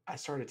I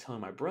started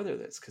telling my brother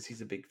this because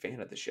he's a big fan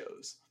of the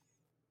shows.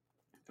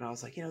 And I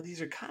was like,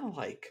 these are kind of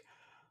like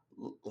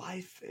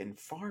life and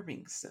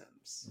farming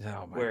sims,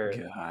 Oh my where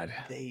god.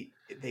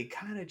 they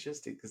kind of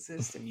just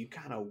exist and you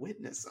kind of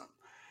witness them.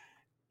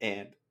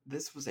 And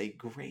this was a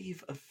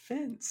grave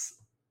offense,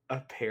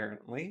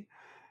 apparently,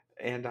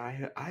 and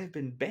I've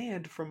been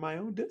banned from my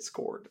own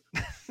Discord.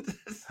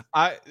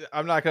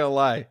 I'm not gonna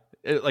lie.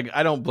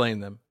 I don't blame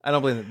them.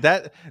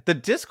 That the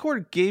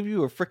Discord gave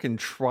you a freaking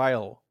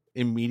trial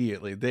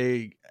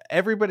immediately.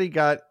 Everybody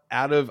got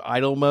out of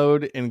idle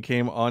mode and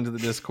came onto the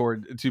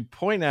Discord to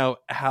point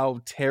out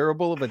how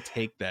terrible of a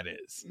take that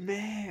is.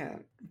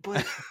 Man,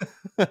 but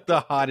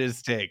The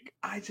hottest take.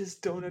 I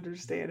just don't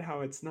understand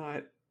how it's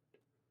not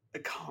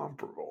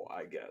comparable,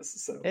 I guess.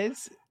 So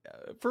It's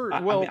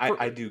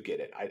I do get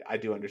it. I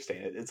do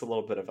understand it. It's a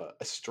little bit of a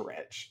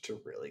stretch to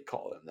really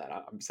call them that.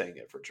 I'm saying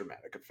it for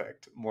dramatic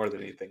effect more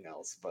than anything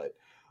else. But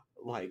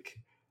like,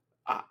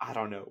 I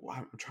don't know.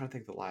 I'm trying to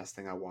think the last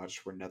thing I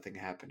watched where nothing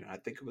happened, and I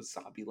think it was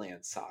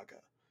Zombieland Saga,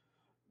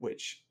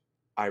 which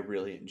I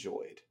really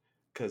enjoyed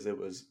because it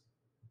was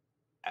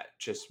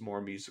just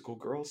more musical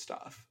girl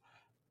stuff.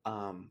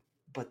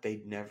 But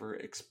they never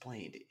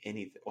explained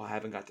anything. Well, I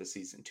haven't got to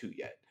season 2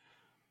 yet,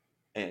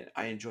 and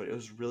I enjoyed it. It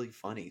was really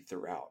funny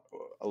throughout,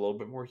 a little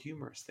bit more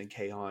humorous than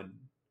K-On!,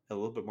 a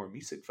little bit more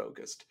music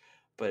focused,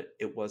 but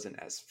it wasn't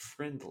as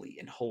friendly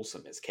and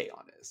wholesome as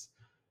K-On! Is.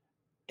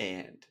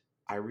 And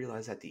I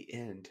realized at the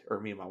end, or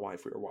me and my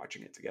wife, we were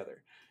watching it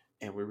together,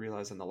 and we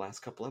realized in the last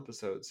couple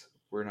episodes,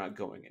 we're not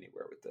going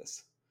anywhere with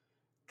this.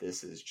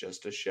 This is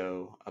just a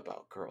show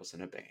about girls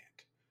in a band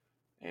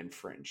and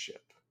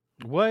friendship.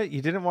 What?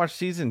 You didn't watch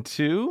season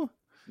 2?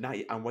 Not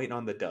yet. I'm waiting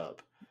on the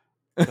dub.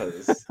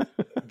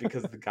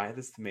 Because the guy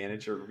that's the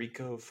manager,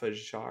 Rico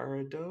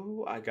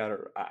Fajardo, I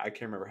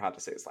can't remember how to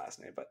say his last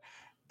name, but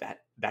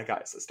that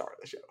guy is the star of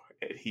the show,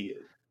 and he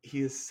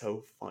is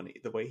so funny.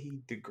 The way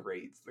he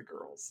degrades the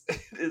girls,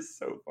 it is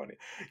so funny.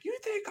 You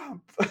think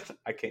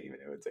I can't even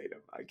imitate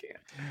him. I can't.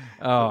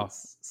 Oh,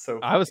 so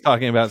funny. I was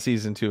talking about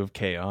season 2 of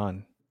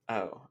K-On!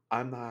 Oh,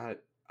 I'm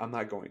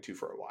not going to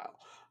for a while.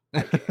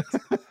 I can't.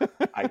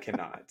 I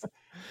cannot.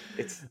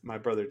 It's my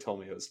brother told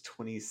me it was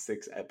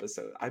 26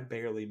 episodes. I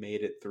barely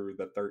made it through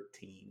the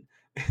 13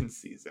 in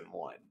season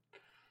 1.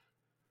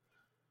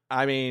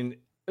 I mean,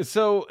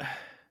 so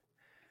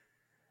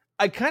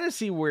I kind of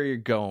see where you're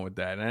going with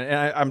that, and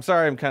I'm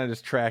sorry, I'm kind of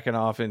just tracking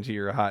off into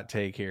your hot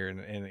take here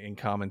and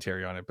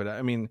commentary on it. But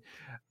I mean,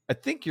 I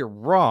think you're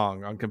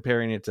wrong on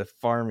comparing it to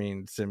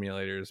farming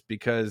simulators,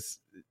 because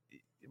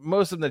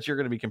most of them that you're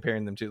going to be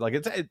comparing them to,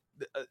 like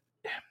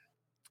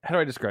how do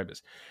I describe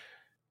this?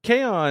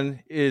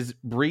 K-On! Is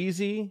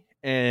breezy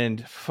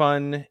and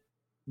fun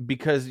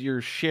because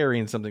you're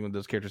sharing something with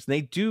those characters. And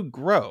they do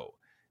grow.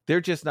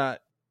 They're just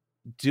not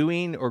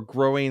doing or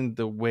growing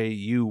the way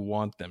you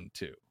want them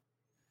to.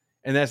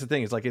 And that's the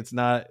thing. It's like, it's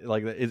not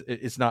like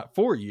it's not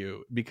for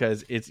you,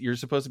 because you're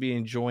supposed to be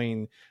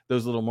enjoying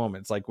those little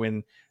moments. Like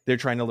when they're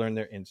trying to learn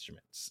their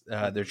instruments,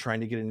 they're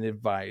trying to get an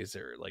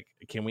advisor. Like,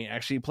 can we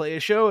actually play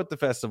a show at the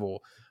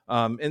festival?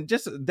 And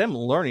just them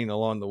learning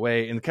along the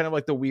way, and kind of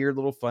like the weird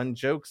little fun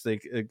jokes they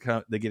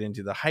get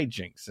into, the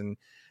hijinks. And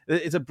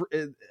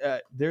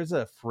there's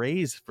a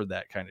phrase for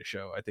that kind of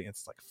show. I think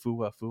it's like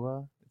fua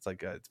fua. It's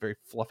like it's very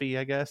fluffy,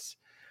 I guess.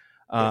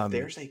 If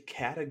there's a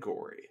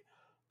category,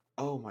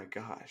 oh my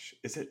gosh,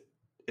 is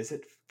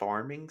it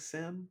farming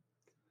sim?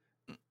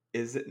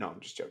 Is it? No, I'm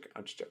just joking.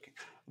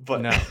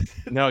 But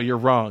no, you're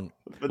wrong.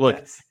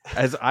 Look,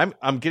 as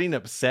I'm getting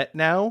upset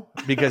now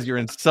because you're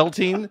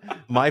insulting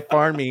my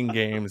farming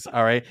games.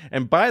 All right.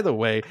 And by the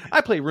way,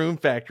 I play Rune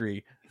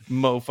Factory,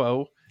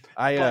 mofo.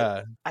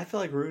 I feel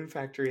like Rune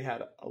Factory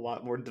had a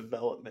lot more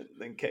development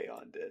than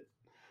K-On! Did.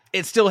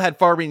 It still had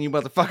farming, you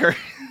motherfucker.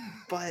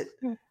 But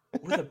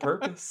with a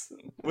purpose.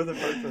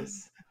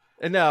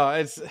 No,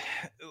 it's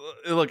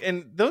look,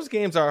 and those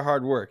games are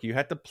hard work. You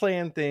have to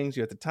plan things,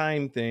 you have to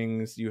time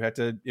things, you have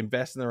to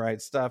invest in the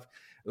right stuff.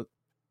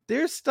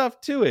 There's stuff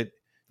to it.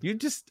 You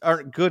just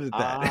aren't good at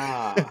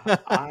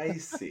that. I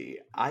see.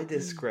 I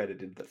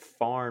discredited the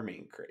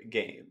farming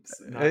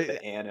games, not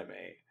the anime.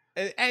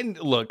 And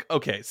look,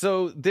 okay,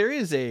 so there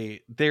is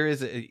a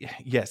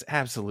yes,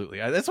 absolutely.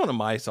 That's one of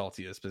my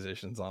saltiest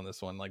positions on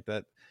this one. Like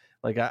that,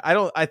 like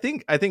I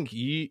think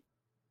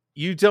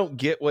you don't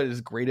get what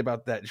is great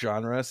about that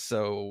genre,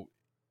 so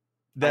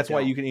that's why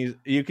you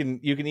can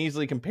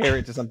easily compare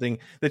it to something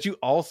that you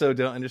also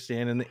don't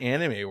understand in the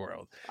anime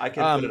world. I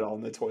can put it all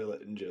in the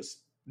toilet and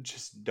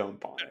just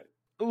dump on it.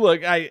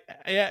 Look, I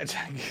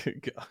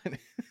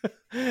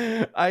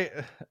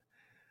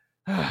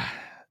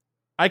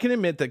can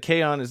admit that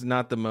K-On! Is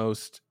not the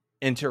most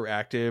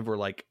interactive or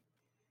like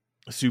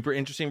super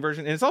interesting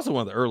version, and it's also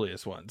one of the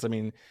earliest ones. I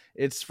mean,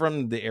 it's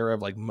from the era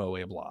of like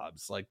Moe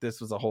Blobs. Like, this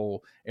was a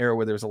whole era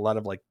where there's a lot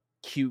of like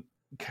cute,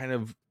 kind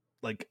of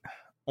like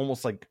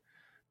almost like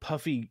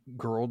puffy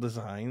girl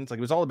designs. Like,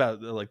 it was all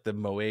about like the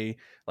Moe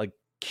like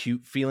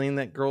cute feeling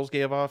that girls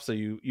gave off, so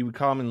you would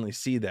commonly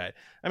see that.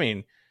 I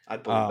mean,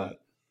 I'd believe that.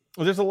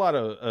 There's a lot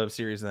of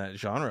series in that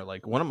genre.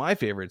 Like, one of my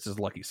favorites is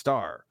Lucky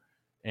Star,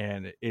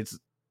 and it's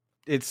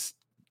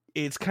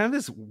kind of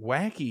this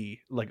wacky,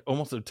 like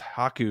almost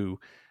otaku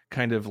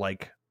kind of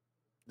like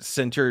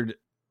centered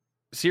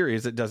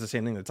series that does the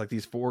same thing. It's like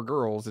these 4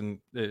 girls and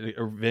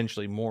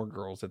eventually more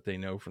girls that they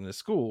know from this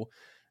school,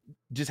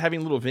 just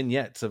having little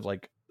vignettes of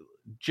like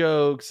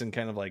jokes and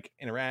kind of like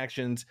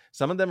interactions.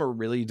 Some of them are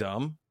really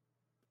dumb,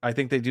 I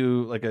think they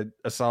do like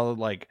a solid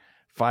like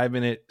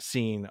 5-minute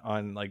scene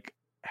on like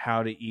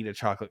how to eat a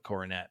chocolate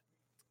coronet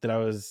that I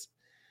was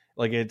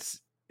like, it's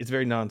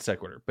very non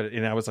sequitur, but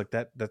and I was like,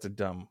 that's a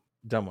dumb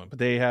one. But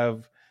they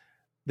have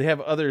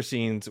other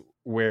scenes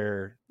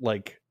where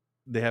like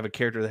they have a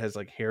character that has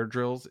like hair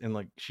drills and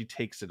like she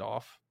takes it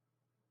off.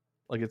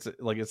 Like it's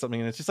something,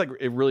 and it's just like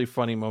a really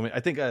funny moment. I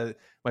think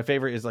my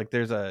favorite is like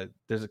there's a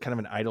kind of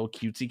an idle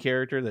cutesy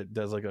character that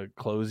does like a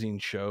closing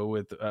show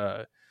with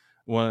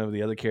one of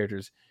the other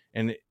characters,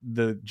 and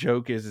the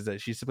joke is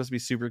that she's supposed to be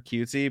super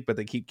cutesy, but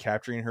they keep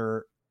capturing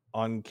her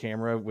on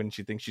camera when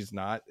she thinks she's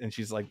not, and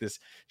she's like this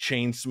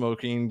chain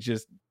smoking,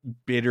 just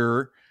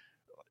bitter,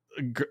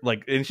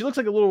 like, and she looks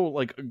like a little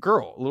like a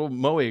girl, a little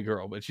moe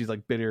girl, but she's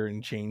like bitter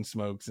and chain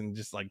smokes and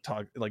just like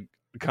like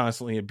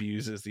constantly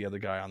abuses the other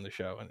guy on the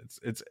show, and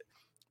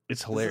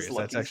it's hilarious.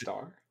 That's actually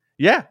Star.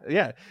 Yeah,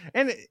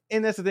 and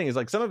that's the thing is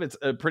like some of it's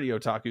pretty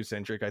otaku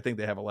centric. I think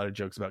they have a lot of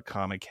jokes about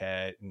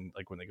Comic-Con and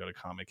like when they go to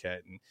Comic-Con,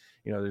 and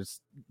you know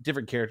there's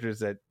different characters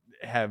that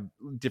have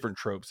different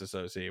tropes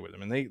associated with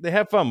them, and they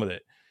have fun with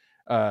it.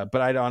 But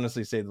I'd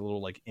honestly say the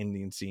little like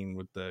ending scene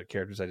with the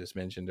characters I just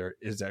mentioned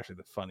is actually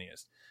the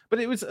funniest. But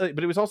it was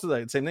also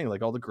the same thing.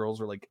 Like all the girls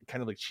were like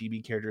kind of like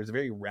chibi characters,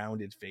 very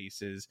rounded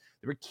faces.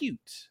 They were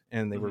cute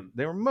and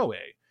they were moe.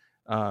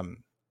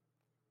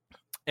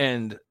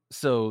 And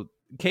so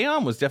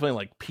K-On! Was definitely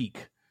like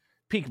peak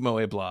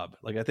moe blob.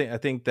 Like I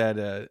think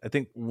that I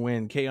think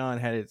when K-On!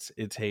 Had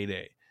its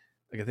heyday,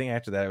 like I think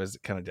after that it was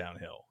kind of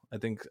downhill. I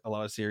think a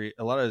lot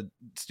of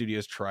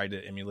studios tried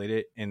to emulate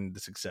it and the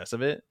success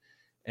of it,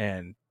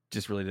 and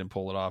just really didn't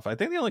pull it off. I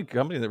think the only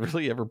company that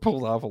really ever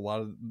pulled off a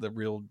lot of the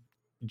real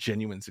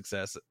genuine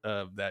success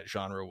of that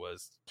genre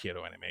was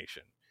Kyoto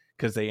Animation,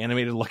 because they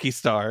animated Lucky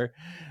Star,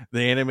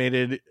 they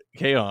animated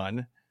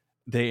K-On!,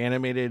 they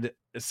animated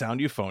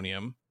Sound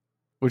Euphonium,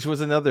 which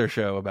was another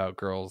show about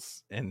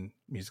girls and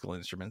musical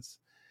instruments.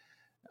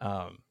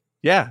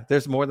 Yeah,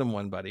 there's more than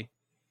one, buddy.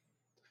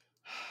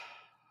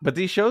 But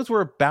these shows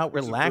were about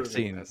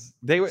relaxing.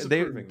 They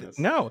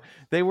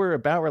were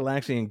about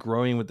relaxing and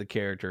growing with the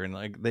character, and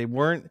like they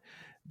weren't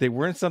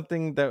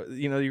something that,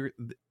 you know,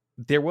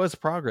 there was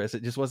progress.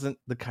 It just wasn't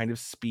the kind of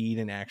speed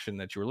and action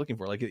that you were looking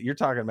for. Like you're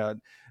talking about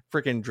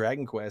freaking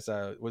Dragon Quest.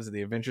 Was it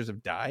The Adventures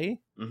of Dai?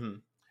 Mm-hmm.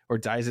 Or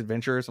Dai's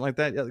Adventure or something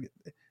like that?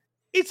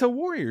 It's a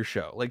warrior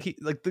show. Like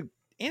the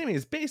anime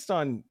is based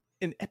on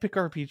an epic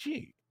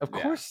RPG. Of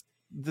course,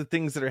 the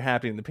things that are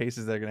happening, the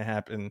paces that are going to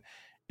happen,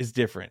 is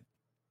different.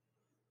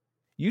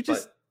 You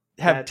just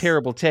have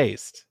terrible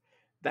taste.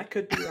 That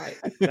could be right.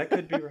 That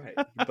could be right.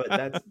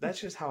 But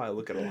that's just how I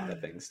look at a lot of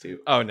things too.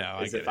 Oh no,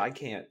 if I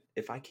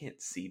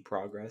can't see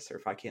progress, or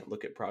if I can't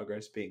look at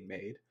progress being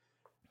made,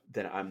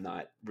 then I'm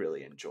not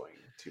really enjoying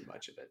too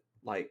much of it.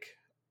 Like,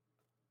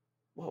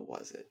 what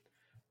was it?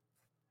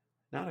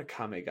 Not a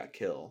Kame ga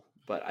Kill,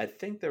 but I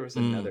think there was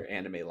another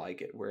anime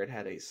like it where it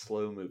had a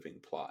slow moving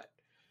plot.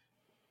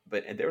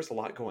 And there was a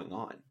lot going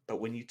on.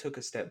 But when you took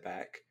a step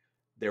back,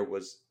 it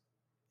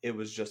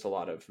was just a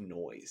lot of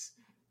noise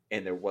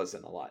and there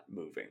wasn't a lot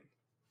moving.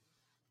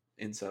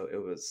 And so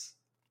it was,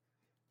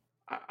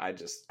 I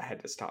had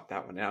to stop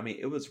that one. And I mean,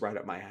 it was right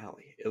up my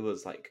alley. It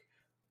was like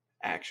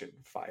action,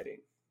 fighting,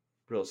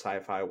 real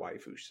sci-fi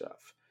waifu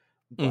stuff.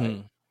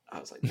 But I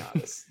was like, nah,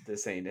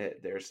 this ain't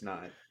it. There's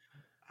not,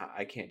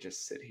 I can't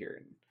just sit here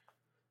and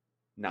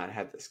not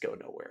have this go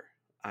nowhere.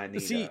 I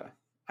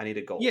need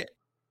a goal.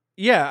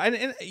 Yeah,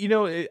 and you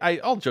know,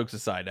 all jokes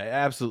aside, I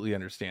absolutely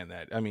understand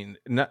that. I mean,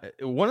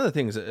 one of the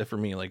things for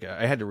me, like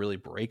I had to really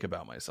break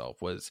about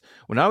myself, was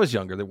when I was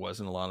younger, there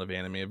wasn't a lot of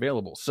anime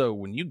available. So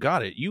when you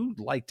got it, you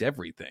liked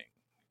everything.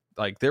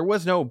 Like there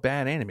was no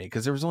bad anime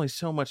because there was only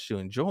so much to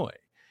enjoy.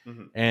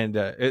 Mm-hmm. And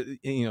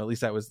you know, at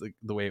least that was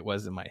the way it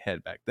was in my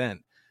head back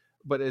then.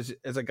 But as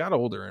I got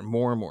older and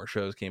more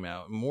shows came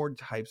out, more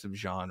types of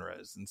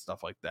genres and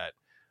stuff like that,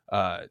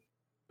 I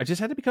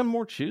just had to become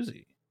more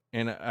choosy.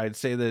 And I'd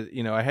say that,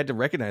 you know, I had to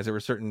recognize there were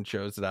certain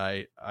shows that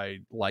I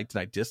liked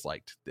and I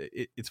disliked.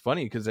 It's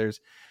funny because there's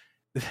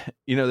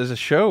a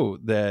show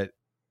that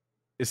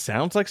it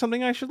sounds like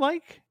something I should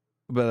like,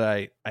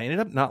 but I ended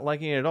up not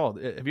liking it at all.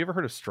 Have you ever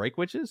heard of Strike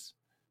Witches?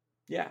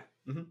 Yeah.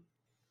 Mm-hmm.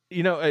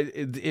 You know,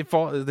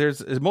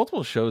 there's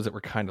multiple shows that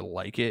were kind of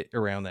like it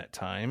around that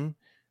time.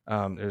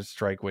 There's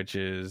Strike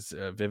Witches,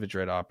 Vivid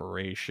Dread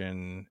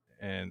Operation,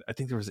 and I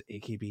think there was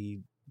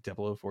AKB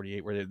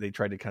 0048 where they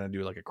tried to kind of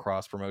do like a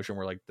cross promotion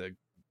where like the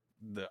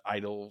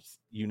idols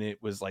unit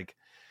was like,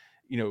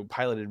 you know,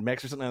 piloted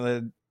mechs or something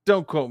like that.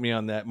 Don't quote me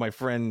on that. My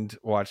friend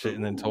watched it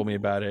and then told me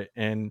about it,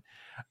 and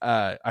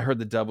I heard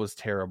the dub was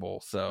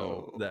terrible,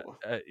 so that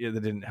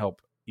didn't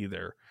help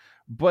either.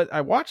 But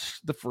I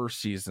watched the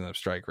first season of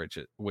Strike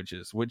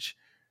Witches, which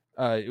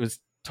it was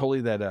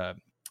totally that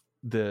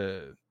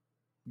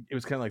it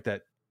was kind of like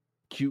that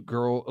cute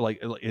girl,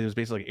 like it was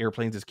basically like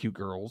airplanes as cute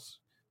girls,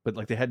 but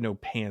like they had no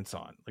pants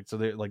on. Like, so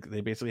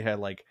they basically had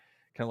like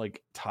kind of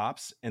like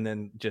tops and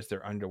then just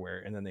their underwear.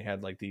 And then they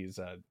had like these,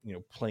 you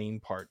know, plane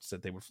parts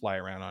that they would fly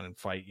around on and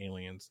fight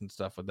aliens and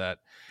stuff with that.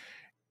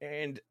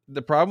 And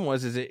the problem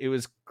was, is it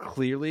was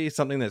clearly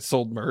something that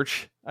sold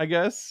merch, I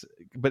guess,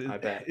 but I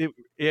bet.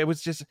 it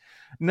was just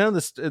none of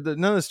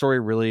the story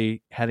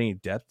really had any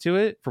depth to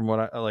it. From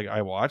what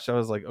I watched, I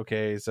was like,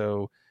 okay,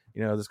 so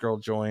this girl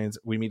joins,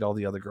 we meet all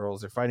the other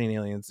girls, they're fighting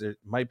aliens, there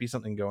might be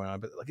something going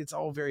on, but like it's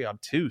all very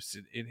obtuse.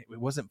 It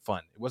wasn't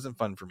fun. It wasn't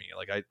fun for me.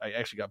 Like I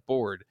actually got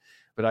bored,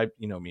 but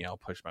I'll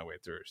push my way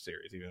through a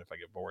series even if I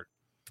get bored.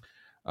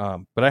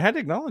 But I had to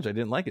acknowledge I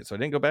didn't like it, so I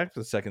didn't go back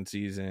for the second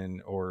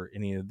season or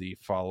any of the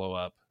follow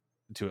up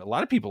to it. A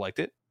lot of people liked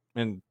it,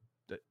 and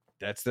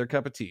that's their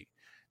cup of tea.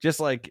 Just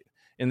like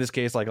in this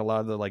case, like a lot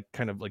of the like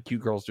kind of like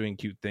cute girls doing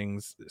cute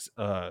things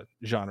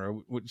genre,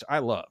 which I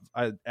love.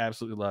 I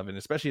absolutely love, and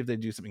especially if they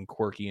do something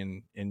quirky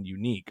and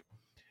unique.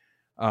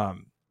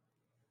 And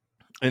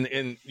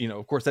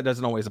of course that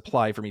doesn't always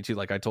apply for me too.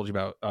 Like I told you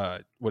about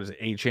what is it,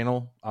 A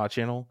Channel.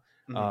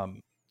 Mm-hmm.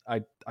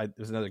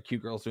 There's another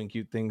cute girls doing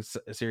cute things,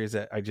 a series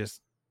that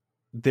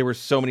there were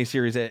so many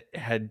series that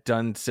had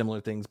done similar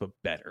things but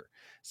better,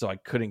 so I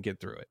couldn't get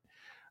through it.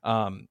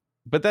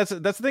 But that's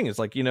the thing, is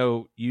like,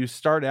 you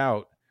start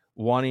out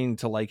wanting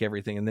to like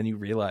everything, and then you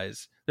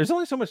realize there's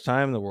only so much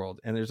time in the world,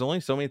 and there's only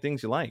so many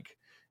things you like,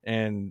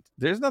 and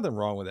there's nothing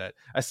wrong with that.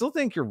 I still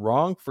think you're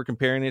wrong for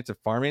comparing it to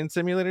farming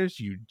simulators,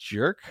 you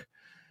jerk,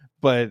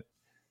 but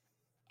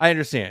I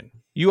understand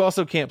you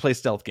also can't play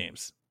stealth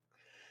games.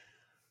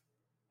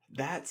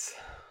 That's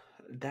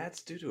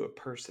due to a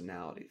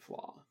personality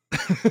flaw.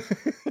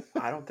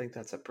 I don't think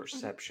that's a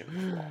perception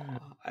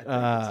flaw. I think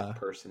it's a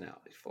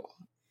personality flaw.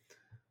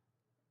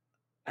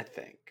 I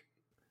think.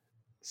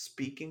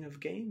 Speaking of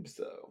games,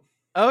 though.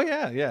 Oh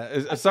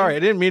yeah. Sorry, I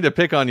didn't mean to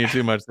pick on you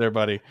too much there,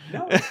 buddy.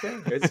 No, it's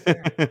fair. It's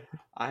fair.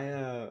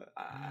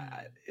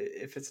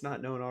 If it's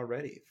not known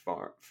already,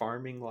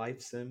 farming,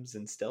 life sims,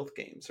 and stealth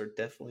games are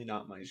definitely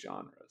not my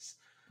genres.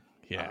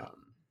 Yeah.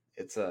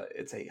 It's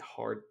a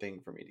hard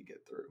thing for me to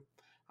get through.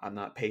 I'm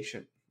not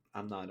patient.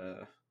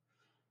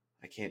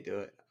 I can't do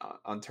it.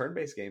 On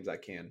turn-based games I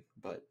can,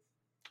 but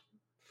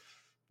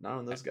not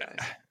on those guys.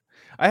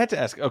 I had to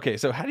ask, okay,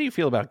 so how do you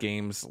feel about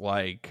games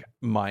like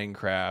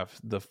Minecraft,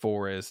 The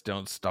Forest,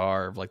 Don't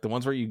Starve, like the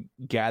ones where you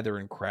gather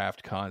and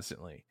craft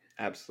constantly?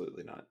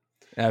 Absolutely not.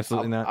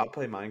 Absolutely not. I'll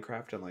play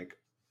Minecraft in like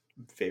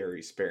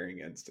very sparing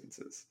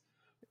instances.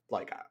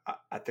 Like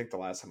I think the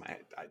last time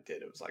I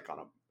did, it was like on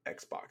a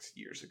Xbox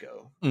years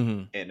ago,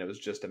 mm-hmm. and it was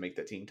just to make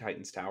the Teen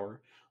Titans Tower.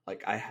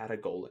 Like I had a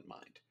goal in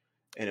mind,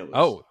 and it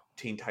was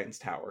Teen Titans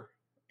Tower.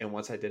 And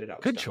once I did it, I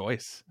was good done.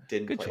 Choice.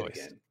 Didn't good play choice.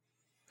 it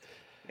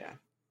again.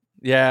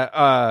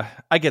 Yeah.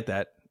 I get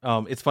that.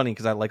 It's funny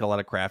because I like a lot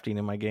of crafting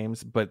in my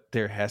games, but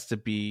there has to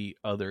be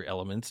other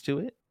elements to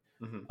it.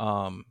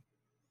 Mm-hmm.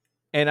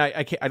 And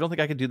I don't think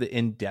I could do the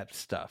in-depth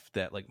stuff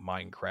that like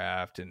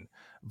Minecraft and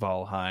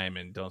Valheim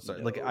and Don't Starve.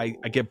 No. Like I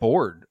get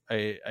bored.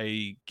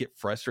 I get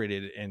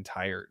frustrated and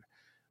tired.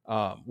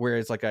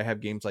 Whereas like I have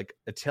games like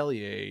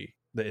Atelier,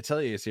 the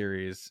Atelier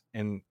series,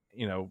 and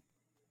it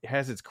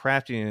has its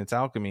crafting and its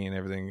alchemy and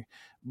everything.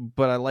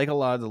 But I like a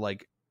lot of the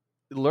like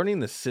learning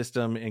the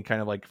system and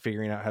kind of like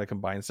figuring out how to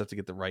combine stuff to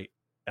get the right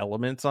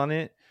elements on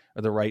it,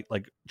 or the right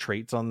like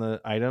traits on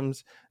the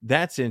items.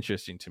 That's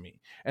interesting to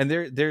me. And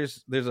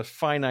there's a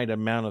finite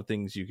amount of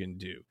things you can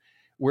do,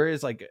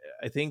 whereas like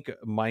I think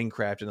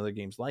Minecraft and other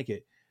games like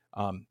it,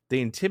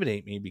 they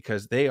intimidate me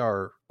because they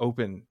are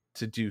open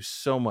to do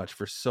so much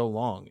for so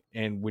long.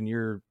 And when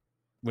you're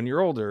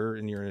older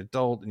and you're an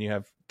adult and you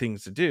have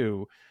things to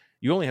do,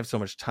 you only have so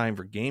much time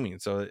for gaming.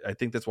 So I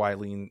think that's why I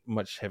lean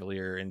much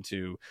heavier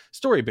into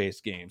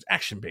story-based games,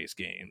 action-based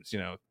games,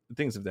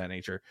 things of that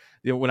nature.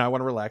 When I want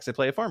to relax, I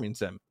play a farming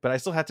sim, but I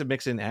still have to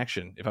mix in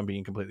action, if I'm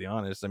being completely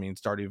honest. I mean,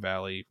 Stardew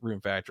Valley,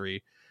 Rune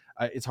Factory,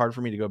 it's hard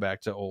for me to go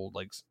back to old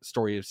like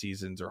Story of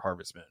Seasons or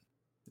Harvest Moon.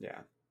 Yeah.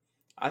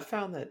 I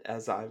found that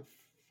as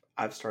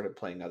I've started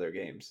playing other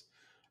games,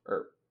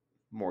 or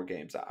more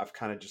games, I've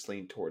kind of just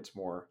leaned towards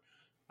more,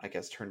 I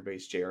guess,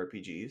 turn-based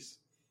JRPGs.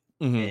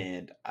 Mm-hmm.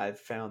 And I've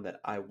found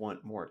that I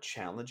want more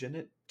challenge in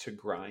it to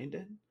grind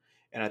in.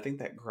 And I think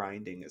that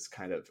grinding is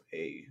kind of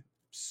a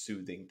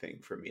soothing thing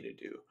for me to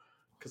do,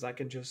 because I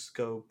can just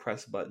go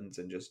press buttons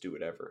and just do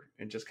whatever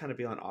and just kind of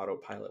be on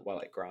autopilot while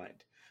I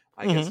grind.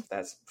 I mm-hmm. guess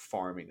that's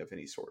farming of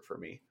any sort for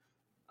me.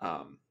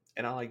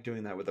 And I like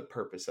doing that with the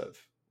purpose of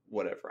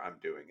whatever I'm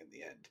doing in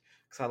the end,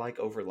 because I like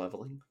over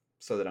leveling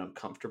so that I'm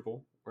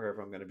comfortable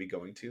wherever I'm going to be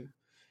going to.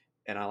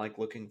 And I like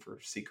looking for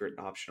secret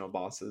and optional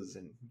bosses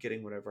and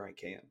getting whatever I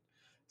can.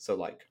 So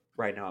like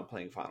right now I'm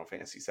playing Final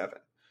Fantasy VII,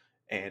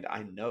 and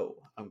I know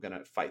I'm going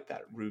to fight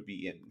that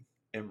Ruby and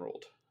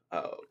Emerald.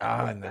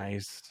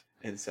 Nice.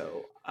 And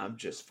so I'm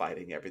just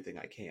fighting everything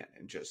I can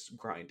and just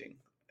grinding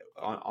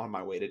on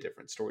my way to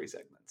different story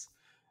segments.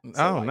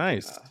 So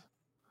nice.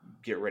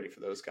 Get ready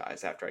for those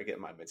guys after I get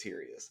my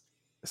materials.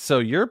 So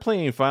you're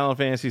playing Final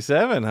Fantasy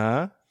VII,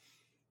 huh?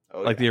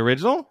 Oh, like the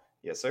original?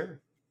 Yes, sir.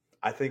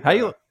 I think how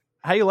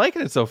you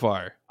liking it so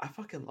far? I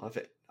fucking love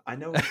it. I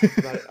know we talked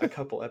about it a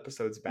couple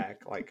episodes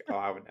back. Like,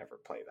 I would never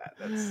play that.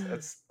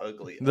 That's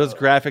ugly. Those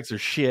graphics are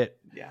shit.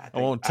 Yeah,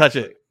 I won't touch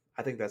it.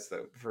 I think that's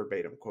the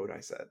verbatim quote I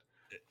said.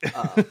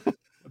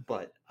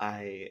 But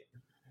I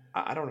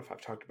don't know if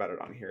I've talked about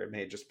it on here. It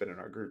may have just been in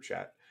our group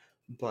chat.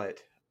 But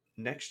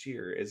next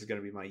year is going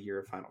to be my year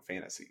of Final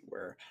Fantasy,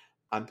 where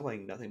I'm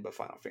playing nothing but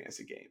Final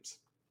Fantasy games.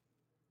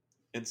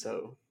 And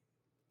so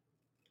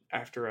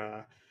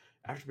after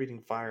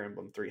beating Fire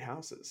Emblem Three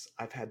Houses,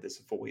 I've had this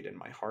void in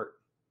my heart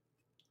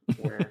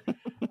where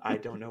I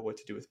don't know what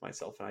to do with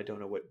myself, and I don't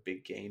know what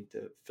big game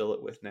to fill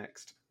it with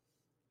next.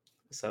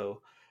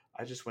 So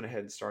I just went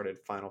ahead and started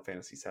Final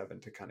Fantasy VII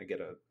to kind of get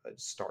a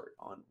start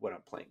on what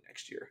I'm playing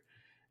next year.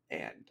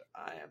 And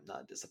I am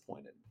not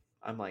disappointed.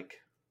 I'm like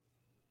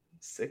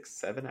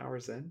 6-7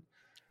 hours in,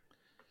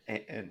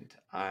 and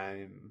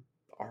I'm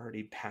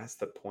already past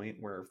the point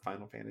where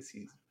Final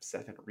Fantasy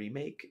VII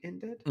Remake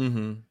ended.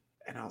 Mm-hmm.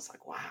 And I was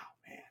like, wow,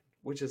 man,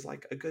 which is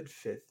like a good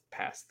fifth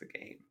past the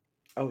game.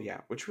 Oh, yeah,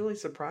 which really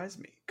surprised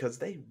me because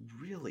they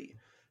really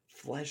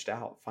fleshed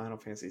out Final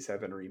Fantasy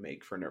VII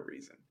Remake for no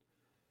reason.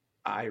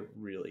 I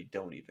really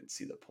don't even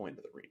see the point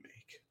of the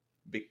remake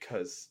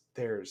because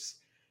there's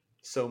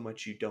so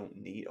much you don't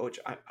need, which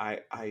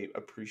I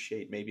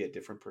appreciate maybe a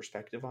different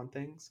perspective on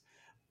things,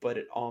 but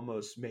it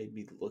almost made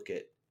me look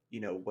at,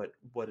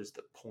 what is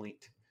the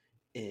point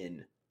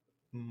in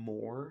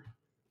more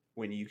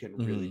when you can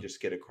really Mm-hmm.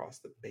 just get across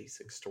the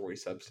basic story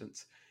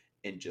substance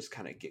and just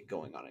kind of get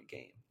going on a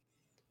game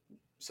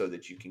so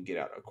that you can get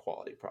out a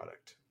quality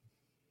product.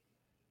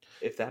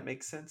 If that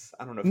makes sense.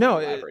 I don't know if I'm No,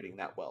 elaborating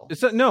that well.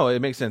 no,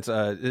 it makes sense.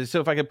 So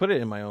if I could put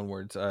it in my own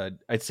words,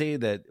 I'd say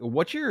that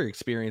what you're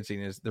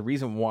experiencing is the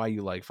reason why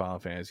you like Final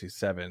Fantasy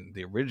VII,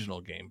 the original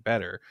game,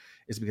 better,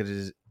 is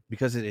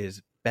because it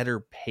is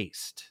better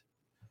paced.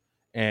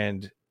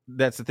 And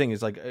that's the thing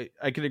is like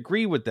I could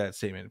agree with that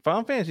statement.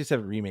 Final Fantasy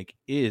VII Remake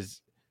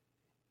is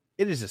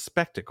a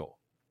spectacle.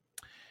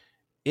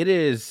 It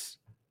is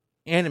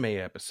anime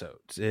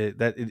episodes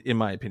in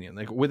my opinion,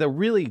 like with a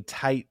really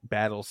tight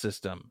battle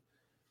system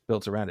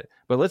built around it.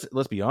 But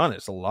let's be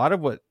honest, a lot of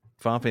what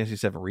Final Fantasy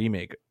VII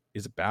Remake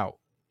is about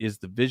is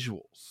the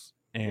visuals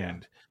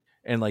and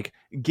like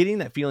getting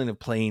that feeling of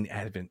playing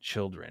Advent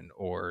Children,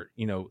 or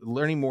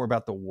learning more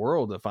about the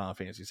world of Final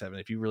Fantasy VII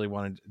if you really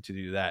wanted to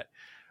do that.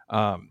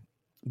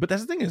 But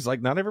that's the thing is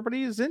like not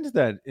everybody is into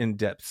that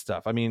in-depth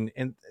stuff. I mean,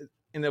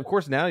 and of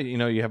course now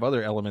you have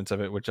other elements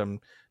of it, which I'm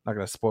not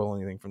going to spoil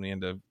anything from the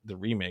end of the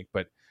remake,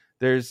 but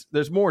there's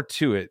more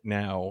to it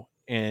now,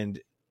 and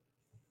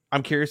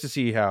I'm curious to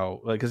see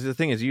how, like, because the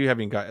thing is, you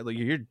haven't got, like,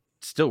 you're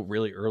still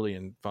really early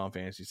in Final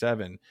Fantasy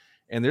VII,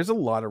 and there's a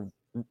lot of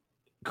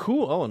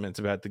cool elements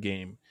about the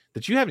game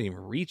that you haven't even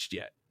reached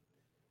yet.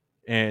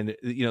 And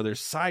there's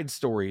side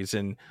stories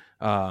and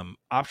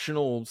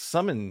optional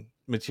summon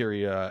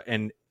materia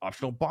and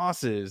optional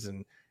bosses,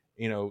 and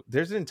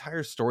there's an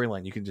entire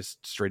storyline you can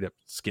just straight up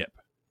skip.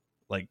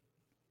 Like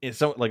it's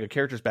so like a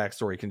character's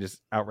backstory can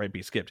just outright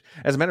be skipped.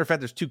 As a matter of fact,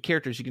 there's two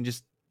characters you can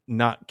just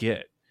not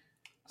get.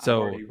 So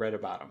I've already read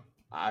about them.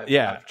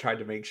 I've tried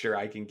to make sure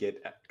I can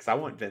get, because I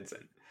want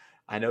Vincent.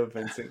 I know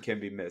Vincent can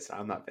be missed.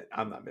 I'm not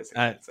missing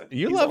Vincent.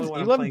 You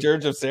love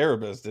Dirge of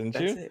Cerberus, didn't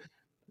you? That's it.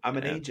 I'm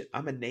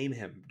gonna name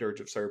him Dirge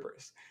of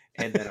Cerberus,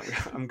 and then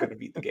I'm gonna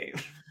beat the game.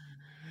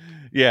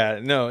 Yeah,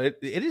 no, it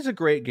is a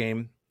great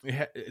game.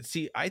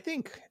 See, I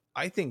think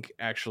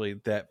actually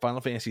that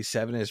Final Fantasy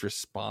VII is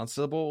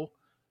responsible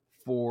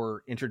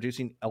for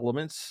introducing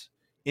elements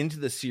into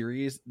the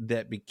series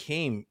that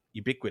became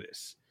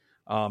ubiquitous.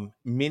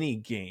 Mini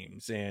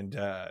games and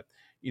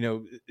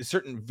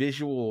certain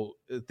visual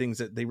things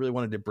that they really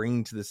wanted to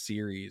bring to the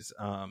series.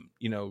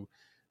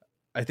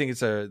 I think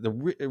it's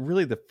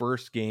really the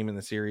first game in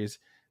the series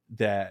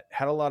that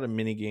had a lot of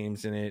mini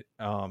games in it.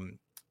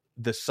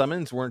 The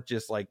summons weren't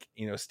just like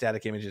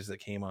static images that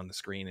came on the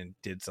screen and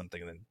did something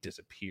and then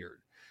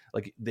disappeared.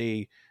 Like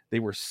they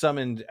were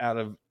summoned out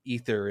of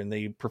ether and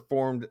they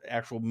performed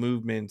actual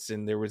movements,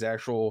 and there was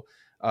actual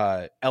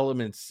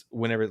elements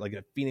whenever, like,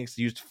 a phoenix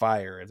used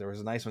fire. There was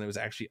a nice one that was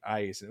actually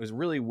ice, and it was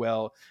really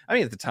well, I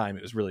mean, at the time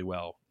it was really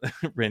well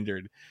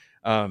rendered.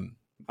 The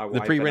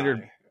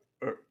pre-rendered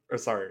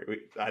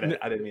Sorry, I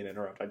didn't mean to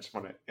interrupt. I just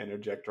want to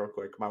interject real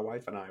quick. My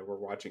wife and I were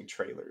watching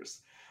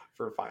trailers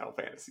for Final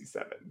Fantasy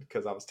VII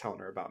because I was telling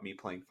her about me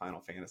playing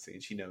Final Fantasy,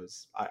 and she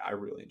knows I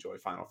really enjoy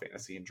Final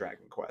Fantasy and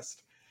Dragon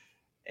Quest.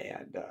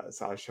 And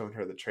so I was showing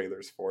her the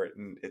trailers for it,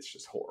 and it's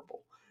just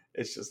horrible.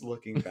 It's just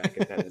looking back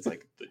at that, it's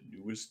like the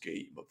newest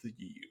game of the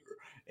year,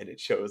 and it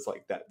shows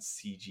like that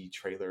CG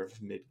trailer of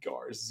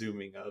Midgar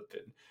zooming up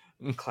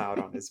and Cloud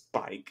on his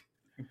bike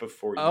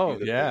before you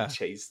do the big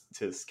chase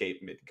to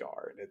escape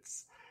Midgar, and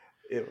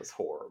it was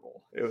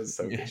horrible. It was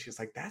so good. She was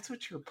like, "That's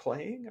what you're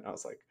playing," and I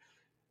was like,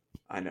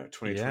 "I know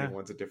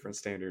 2021's a different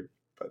standard,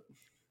 but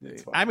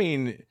it's fine." I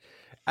mean,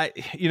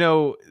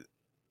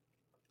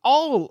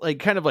 all like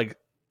kind of like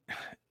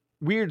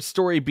weird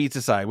story beats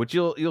aside, which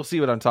you'll see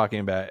what I'm talking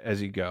about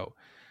as you go.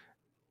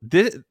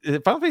 This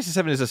Final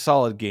Fantasy VII is a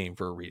solid game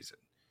for a reason.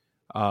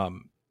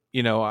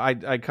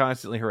 I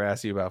constantly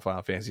harass you about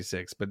Final Fantasy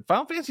VI, but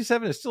Final Fantasy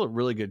VII is still a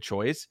really good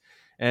choice.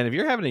 And if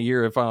you're having a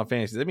year of Final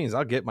Fantasy, that means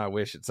I'll get my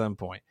wish at some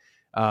point.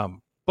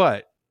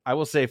 But I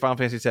will say Final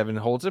Fantasy VII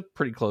holds it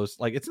pretty close.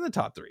 Like it's in the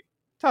top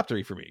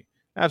three for me.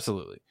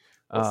 Absolutely.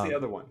 What's the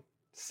other one?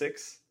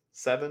 6,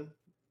 7,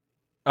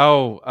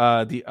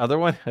 the other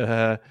one,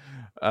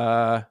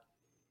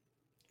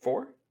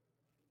 4,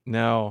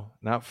 no,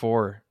 not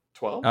 4.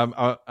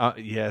 12.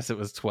 Yes, it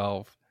was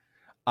 12.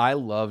 I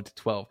loved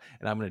 12,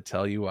 and I'm going to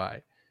tell you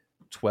why.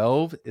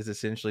 12 is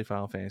essentially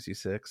Final Fantasy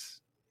 6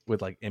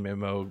 with like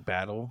MMO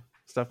battle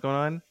stuff going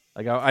on.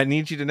 Like I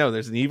need you to know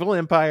there's an evil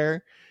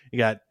empire. You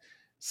got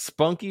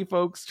spunky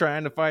folks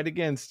trying to fight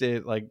against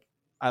it. Like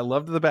I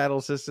loved the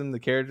battle system. The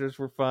characters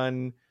were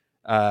fun.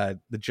 The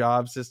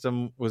job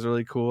system was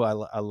really cool.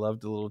 I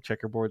loved the little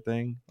checkerboard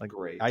thing. Like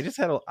Great. I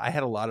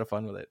had a lot of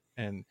fun with it.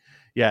 And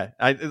yeah,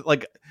 I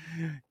like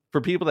for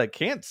people that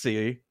can't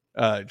see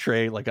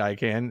Trey like I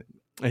can,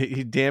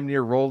 he damn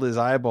near rolled his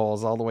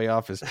eyeballs all the way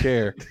off his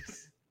chair.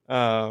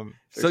 There's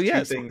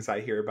two things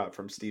I hear about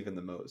from Steven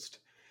the most.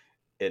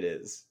 It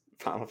is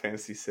Final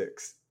Fantasy VI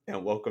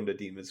and Welcome to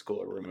Demon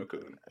School at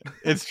Rumakun.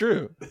 It's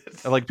true.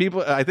 Like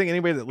people, I think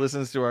anybody that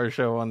listens to our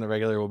show on the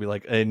regular will be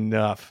like,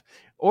 enough.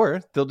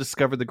 Or they'll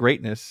discover the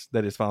greatness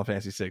that is Final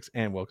Fantasy VI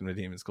and Welcome to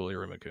Demon School at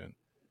Rumakun.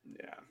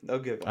 Yeah, they'll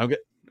give. I'm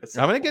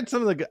gonna get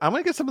some of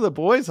the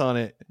boys on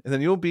it, and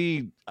then you'll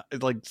be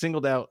like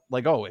singled out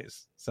like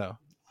always. So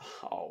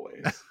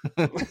always,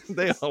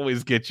 they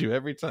always get you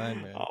every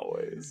time, man.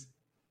 Always.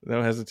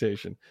 No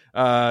hesitation.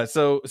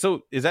 So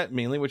is that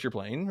mainly what you're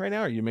playing right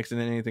now? Are you mixing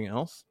in anything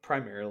else?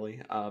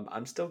 Primarily,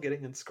 I'm still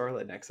getting in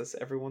Scarlet Nexus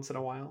every once in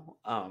a while.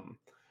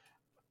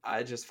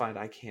 I just find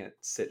I can't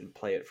sit and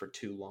play it for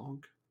too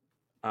long.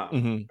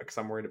 Because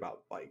I'm worried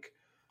about like,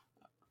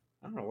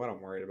 I don't know what I'm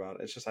worried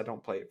about. It's just I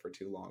don't play it for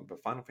too long.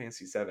 But Final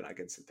Fantasy VII, I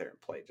can sit there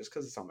and play just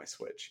because it's on my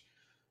Switch.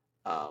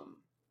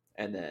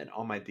 And then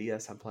on my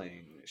DS, I'm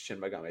playing Shin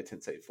Megami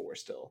Tensei 4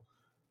 still.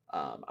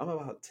 I'm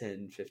about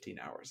 10, 15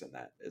 hours in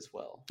that as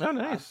well. Oh,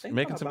 nice.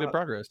 Making some good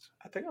progress.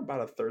 I think I'm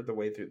about a third the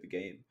way through the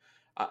game.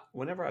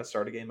 Whenever I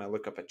start a game, I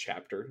look up a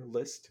chapter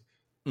list.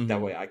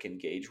 That way I can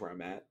gauge where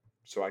I'm at.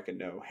 So I can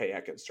know, hey,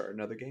 I can start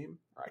another game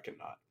or I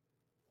cannot.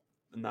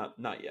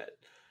 Not yet.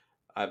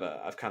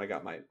 I've kind of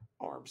got my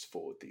arms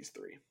full with these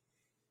 3.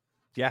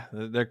 Yeah,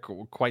 they're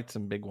quite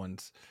some big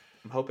ones.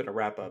 I'm hoping to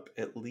wrap up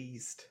at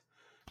least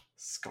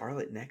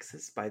Scarlet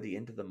Nexus by the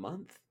end of the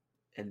month.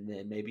 And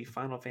then maybe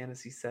Final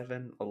Fantasy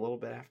VII a little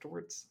bit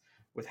afterwards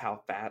with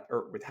how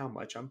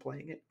much I'm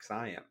playing it.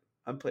 Because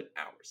I'm putting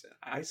hours in.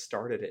 I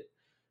started it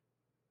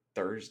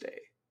Thursday,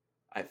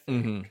 I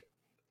think.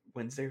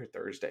 Wednesday or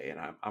Thursday, and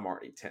I'm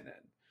already 10 in.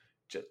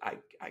 Just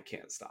I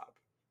can't stop.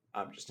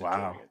 I'm just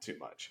enjoying it too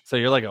much. So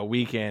you're like a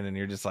weekend and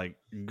you're just like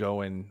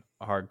going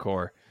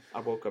hardcore.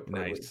 I woke up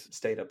early,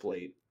 stayed up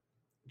late,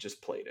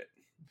 just played it.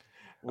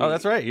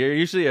 That's right. You're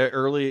usually a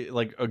early,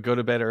 like a go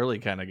to bed early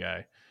kind of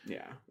guy.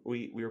 Yeah,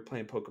 we were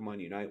playing Pokemon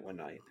Unite one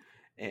night,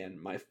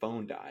 and my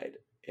phone died,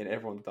 and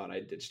everyone thought I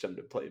ditched them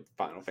to play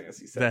Final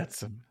Fantasy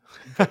VII.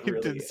 I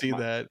didn't see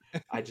that.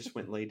 I just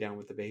went and laid down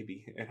with the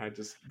baby, and I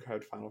just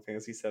grabbed Final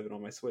Fantasy VII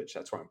on my Switch.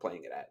 That's where I'm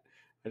playing it at.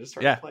 I just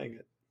started playing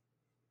it.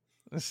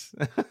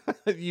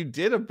 You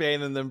did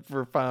abandon them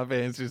for Final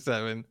Fantasy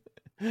VII.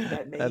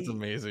 That's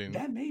amazing.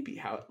 That may be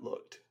how it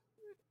looked,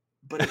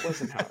 but it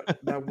wasn't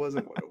that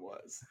wasn't what it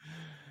was.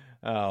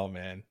 Oh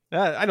man,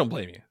 I don't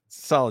blame you.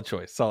 Solid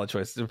choice.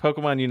 The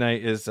Pokemon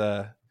Unite is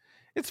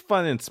it's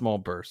fun in small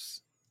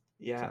bursts.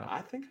 Yeah, so.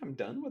 I think I'm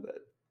done with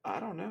it. I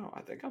don't know.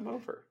 I think I'm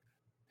over.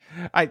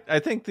 I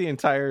think the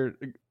entire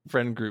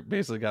friend group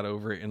basically got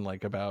over it in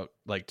about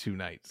 2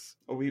 nights.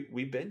 Oh, we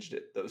binged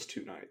it those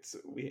 2 nights.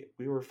 We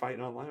were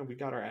fighting online. We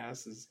got our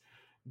asses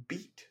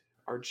beat,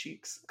 our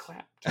cheeks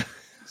clapped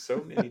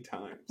so many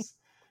times.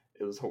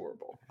 It was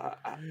horrible.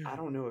 I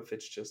don't know if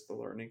it's just the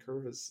learning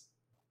curve is.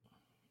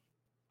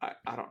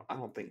 I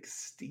don't think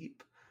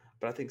steep,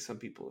 but I think some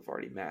people have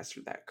already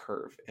mastered that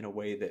curve in a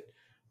way that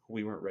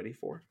we weren't ready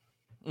for.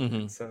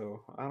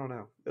 So I don't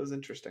know. It was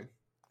interesting.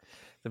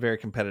 The very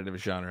competitive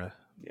genre.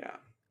 Yeah.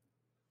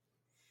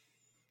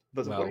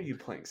 But what are you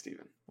playing,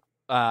 Steven?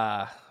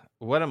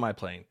 What am I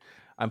playing?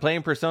 I'm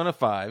playing Persona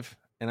 5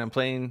 and I'm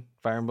playing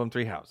Fire Emblem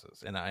 3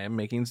 Houses, and I am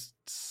making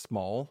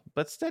small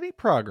but steady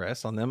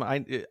progress on them.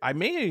 I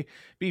may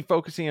be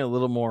focusing a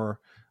little more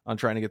on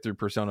trying to get through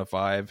Persona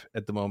 5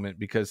 at the moment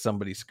because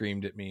somebody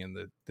screamed at me in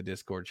the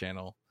Discord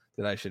channel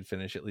that I should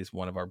finish at least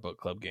one of our book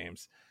club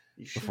games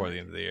before the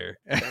end of the year.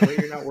 That way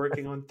you're not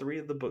working on 3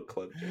 of the book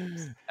club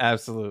games.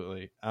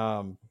 Absolutely.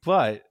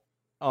 But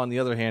on the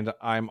other hand,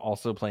 I'm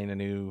also playing a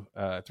new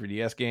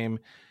 3DS game,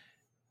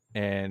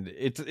 and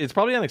it's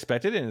probably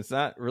unexpected, and it's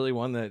not really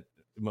one that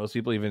most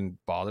people even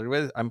bothered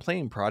with. I'm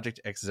playing Project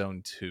X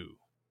Zone 2.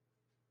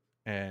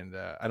 And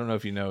I don't know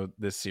if you know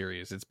this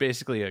series. It's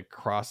basically a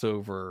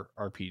crossover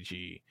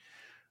RPG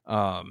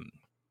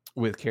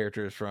with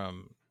characters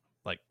from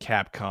like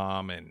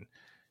Capcom and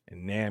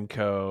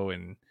Namco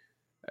and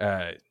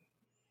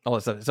all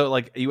that stuff. So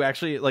you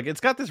actually it's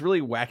got this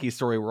really wacky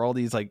story where all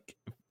these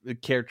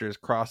characters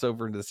cross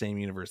over into the same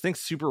universe. Think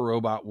Super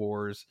Robot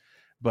Wars,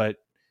 but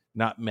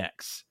not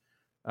mechs.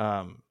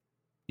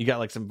 You got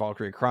like some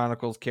Valkyrie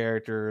Chronicles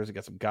characters. You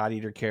got some God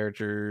Eater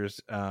characters.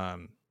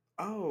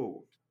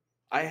 Oh,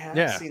 I have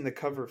Yeah. seen the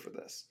cover for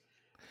this.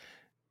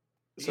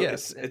 So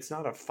Yes. it's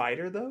not a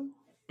fighter though?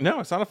 No,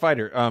 it's not a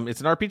fighter.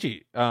 It's an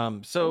RPG.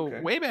 So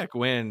Okay. way back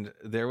when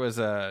there was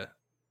an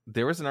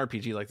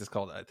RPG like this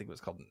called, I think it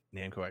was called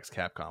Namco X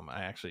Capcom.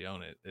 I actually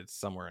own it. It's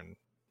somewhere in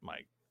my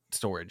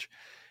storage,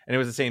 and it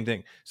was the same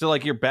thing. So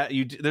like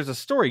there's a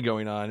story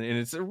going on, and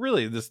it's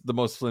really the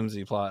most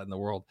flimsy plot in the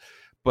world,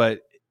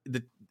 but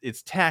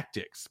it's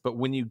tactics. But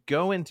when you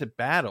go into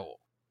battle,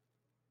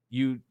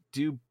 you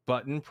do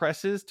button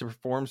presses to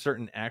perform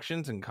certain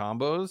actions and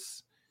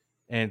combos,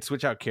 and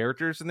switch out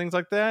characters and things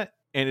like that.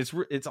 And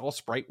it's all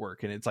sprite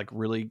work, and it's like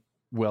really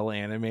well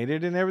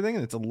animated and everything,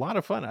 and it's a lot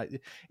of fun.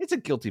 It's a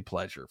guilty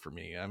pleasure for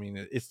me. I mean,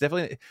 it's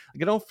definitely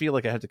like I don't feel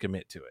like I have to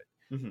commit to it.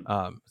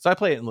 Mm-hmm. So I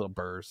play it in little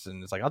bursts,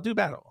 and it's like I'll do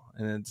battle,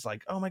 and it's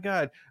like, oh my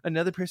god,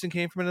 another person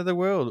came from another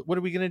world. What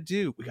are we gonna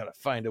do? We gotta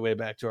find a way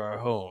back to our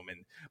home,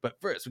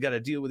 but first we gotta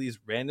deal with these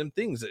random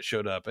things that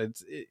showed up.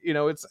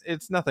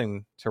 It's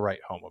nothing to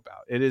write home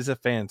about. It is a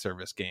fan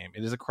service game.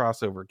 It is a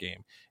crossover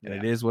game, and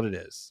it is what it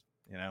is.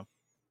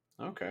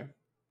 Okay.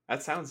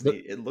 That sounds But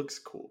neat. It looks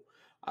cool.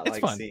 it's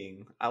fun.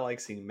 I like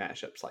seeing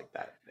mashups like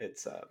that.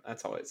 It's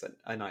that's always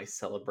a nice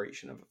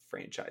celebration of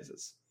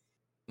franchises.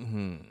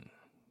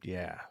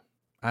 Yeah,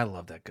 I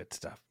love that good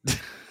stuff.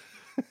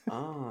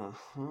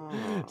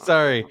 Uh-huh.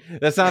 Sorry,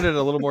 that sounded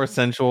a little more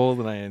sensual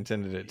than I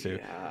intended it to.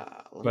 Yeah.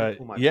 Let me But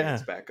pull my yeah,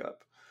 pants back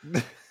up.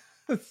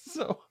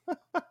 so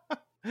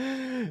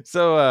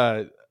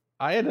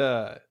I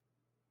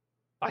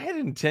had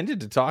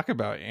intended to talk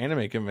about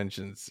anime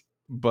conventions,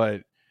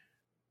 but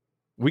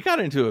we got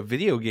into a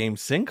video game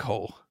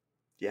sinkhole.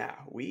 Yeah,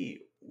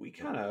 we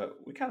kind of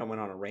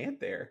went on a rant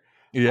there.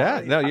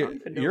 Yeah, no,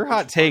 your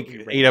hot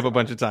take ate up a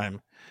bunch of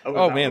time.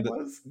 Oh man,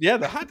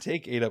 the hot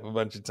take ate up a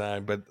bunch of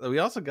time. But we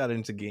also got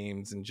into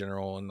games in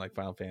general and like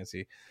Final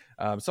Fantasy.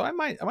 So I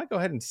might go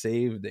ahead and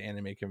save the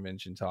anime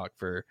convention talk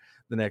for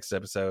the next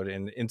episode,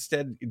 and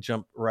instead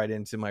jump right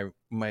into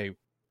my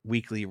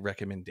weekly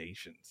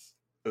recommendations.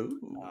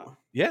 Ooh,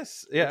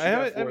 yes, yeah.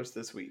 What you got for us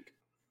this week?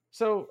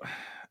 So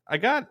I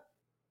got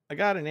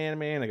an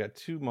anime and I got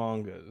 2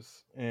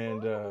 mangas,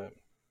 and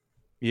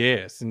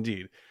yes,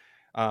 indeed.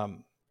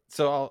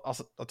 So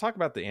I'll talk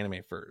about the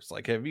anime first.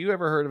 Like, have you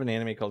ever heard of an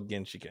anime called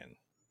Genshiken?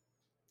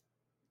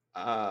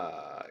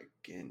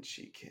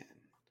 Genshiken.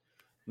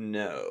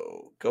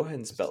 No. Go ahead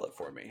and spell it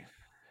for me.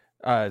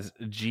 It's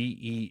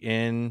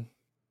Gen.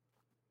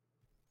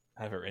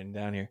 I have it written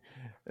down here.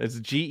 It's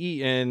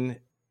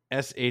GenShiken.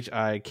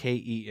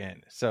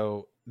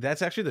 So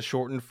that's actually the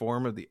shortened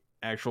form of the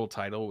actual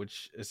title,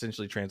 which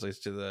essentially translates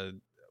to the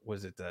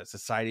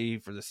Society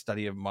for the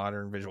Study of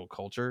Modern Visual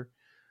Culture,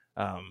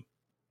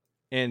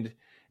 and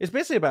it's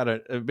basically about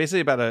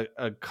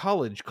a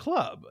college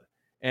club,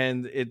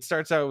 and it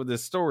starts out with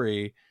this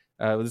story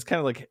with this kind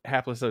of like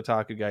hapless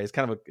otaku guy. He's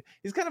kind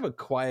of a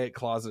quiet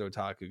closet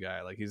otaku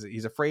guy. Like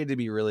he's afraid to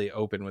be really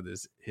open with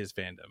his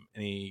fandom,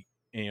 and he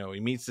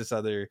meets this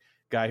other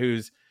guy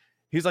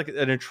he's like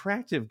an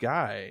attractive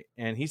guy,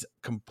 and he's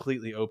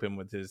completely open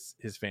with his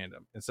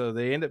fandom. And so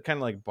they end up kind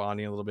of like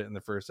bonding a little bit in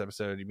the first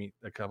episode. You meet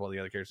a couple of the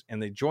other characters,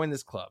 and they join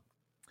this club,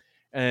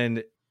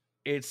 and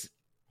it's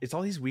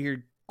all these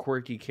weird,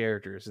 quirky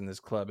characters in this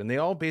club, and they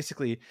all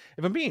basically,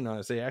 if I'm being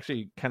honest, they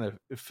actually kind of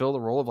fill the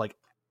role of like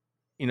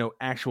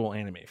actual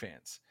anime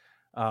fans,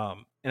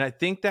 and I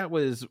think that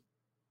was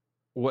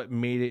what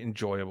made it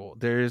enjoyable.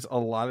 There's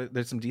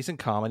some decent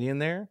comedy in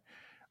there,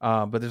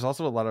 but there's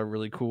also a lot of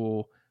really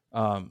cool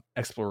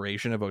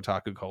exploration of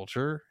otaku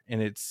culture,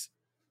 and it's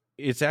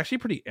actually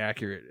pretty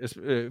accurate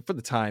for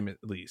the time,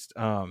 at least.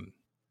 And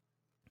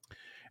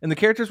the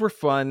characters were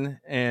fun,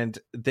 and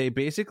they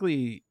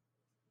basically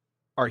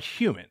are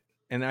human.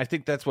 And I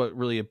think that's what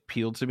really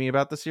appealed to me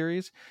about the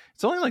series.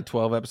 It's only like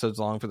 12 episodes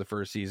long for the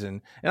first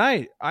season. And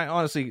I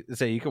honestly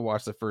say you could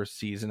watch the first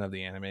season of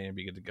the anime and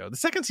be good to go. The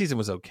second season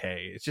was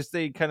okay. It's just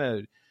they kind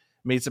of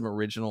made some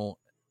original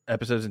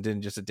episodes and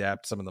didn't just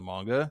adapt some of the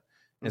manga.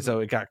 And so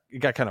it got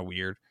kind of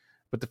weird.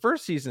 But the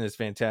first season is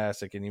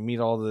fantastic, and you meet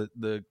all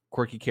the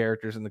quirky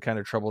characters and the kind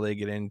of trouble they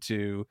get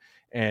into.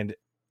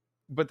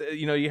 But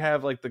you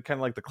have like the kind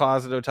of like the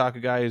closet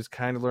otaku guy who's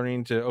kind of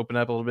learning to open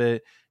up a little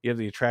bit. You have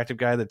the attractive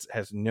guy that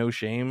has no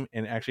shame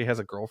and actually has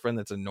a girlfriend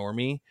that's a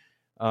normie.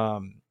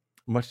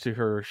 Much to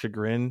her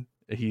chagrin,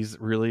 he's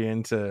really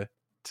into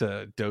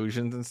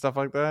doujins and stuff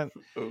like that.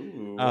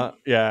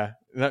 Yeah,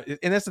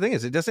 and that's the thing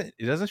is it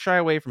doesn't shy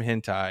away from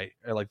hentai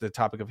or like the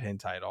topic of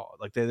hentai at all.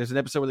 Like there's an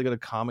episode where they go to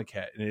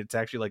Comiket, and it's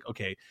actually like,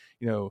 okay,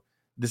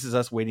 this is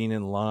us waiting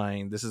in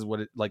line. This is what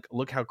it like.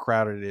 Look how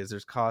crowded it is.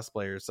 There's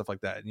cosplayers, stuff like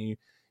that, and you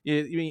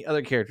meet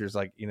other characters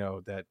like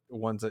that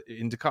one's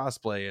into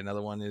cosplay,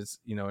 another one is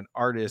an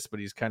artist, but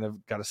he's kind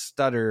of got a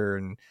stutter,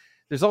 and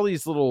there's all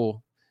these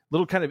little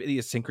kind of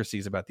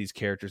idiosyncrasies about these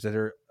characters that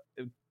are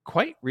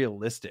quite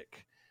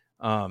realistic.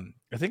 I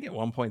think at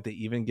one point they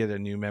even get a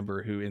new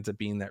member who ends up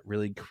being that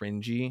really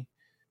cringy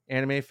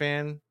anime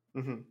fan.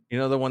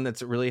 The one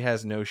that's really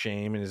has no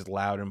shame and is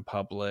loud in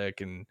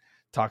public and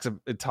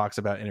it talks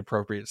about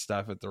inappropriate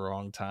stuff at the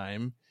wrong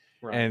time,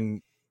 Right.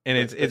 and The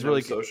it's no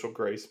really social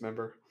grace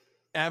member.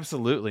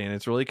 absolutely, and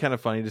it's really kind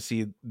of funny to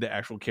see the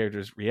actual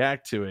characters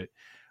react to it.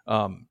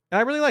 And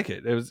I really like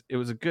it. It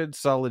was a good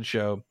solid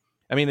show.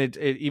 I mean, it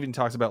even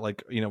talks about,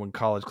 like, when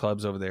college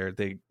clubs over there,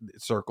 they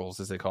circles,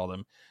 as they call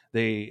them,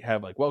 they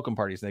have like welcome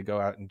parties and they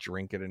go out and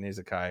drink at an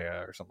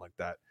izakaya or something like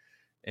that.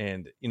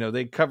 And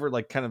they cover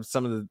like kind of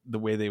some of the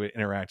way they would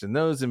interact in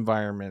those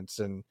environments.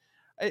 And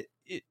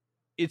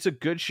it's a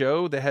good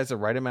show that has the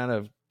right amount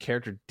of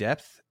character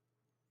depth,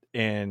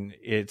 and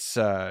it's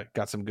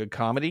got some good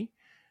comedy,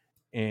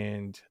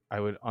 and I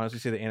would honestly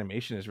say the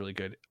animation is really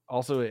good.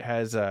 Also, it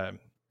has some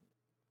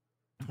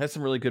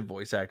really good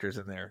voice actors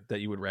in there that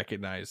you would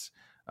recognize.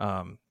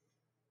 But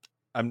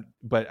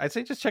I'd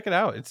say just check it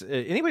out. It's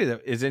anybody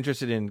that is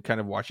interested in kind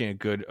of watching a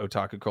good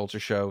otaku culture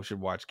show should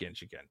watch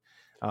Genshiken.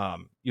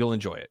 You'll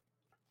enjoy it.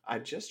 I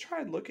just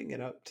tried looking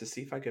it up to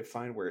see if I could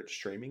find where it's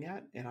streaming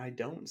at, and I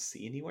don't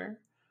see anywhere.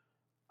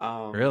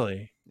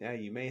 Really? Yeah,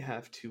 you may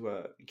have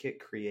to get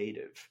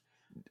creative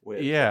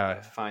with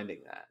Yeah.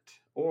 finding that,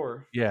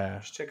 or Yeah.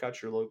 just check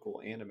out your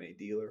local anime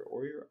dealer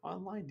or your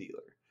online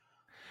dealer,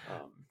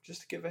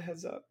 just to give a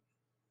heads up.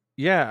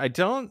 Yeah, I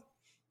don't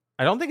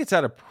think it's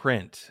out of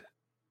print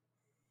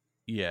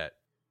yet.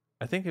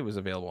 I think it was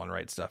available on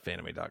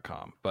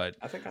rightstuffanime.com, but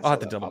I think I I'll saw have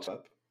to that double pop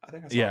up. I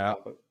think I saw Yeah, it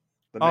pop up.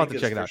 The I'll have to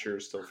manga's check it for out. sure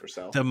still for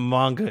sale. The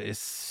manga is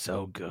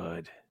so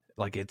good.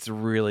 Like, it's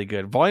really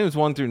good. Volumes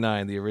 1 through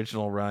 9, the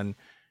original run,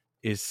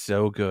 is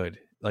so good.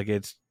 Like,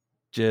 it's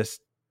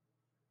just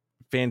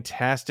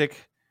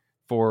fantastic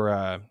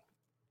for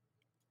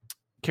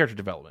character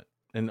development,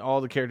 and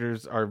all the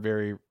characters are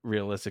very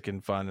realistic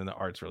and fun, and the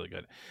art's really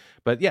good.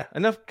 But yeah,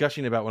 enough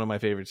gushing about one of my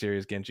favorite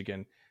series,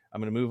 Genshiken. I'm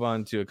going to move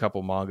on to a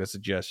couple manga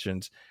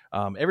suggestions.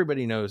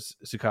 Everybody knows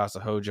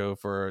Tsukasa Hojo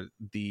for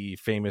the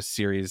famous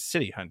series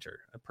City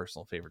Hunter, a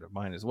personal favorite of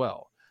mine as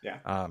well. Yeah.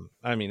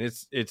 I mean,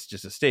 it's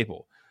just a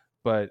staple.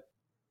 But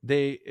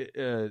they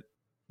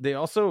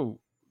also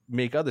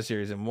make other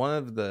series, and one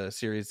of the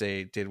series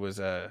they did was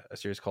a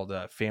series called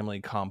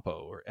Family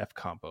Compo, or F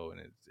Compo,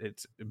 and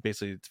it's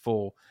basically, its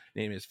full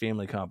name is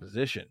Family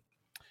Composition,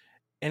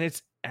 and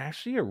it's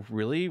actually a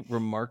really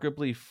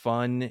remarkably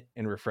fun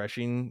and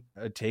refreshing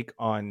take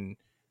on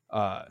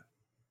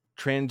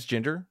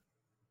transgender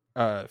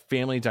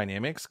family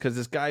dynamics, because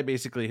this guy,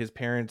 basically, his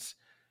parents,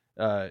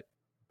 I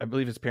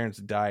believe his parents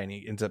die, and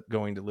he ends up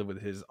going to live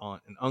with his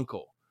aunt and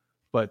uncle,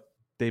 but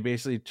they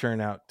basically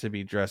turn out to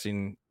be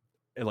dressing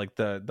like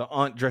the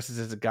aunt dresses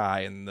as a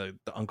guy and the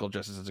uncle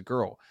dresses as a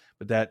girl,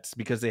 but that's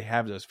because they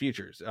have those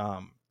features.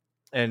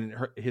 And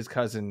his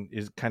cousin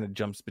is kind of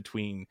jumps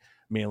between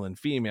male and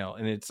female,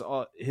 and it's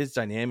all his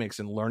dynamics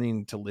and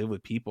learning to live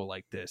with people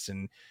like this,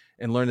 and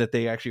learn that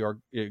they actually are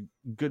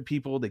good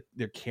people.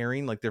 They're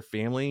caring, like they're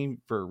family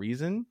for a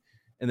reason,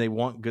 and they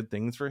want good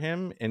things for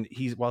him. And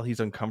while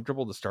he's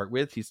uncomfortable to start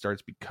with, he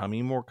starts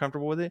becoming more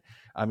comfortable with it.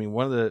 I mean,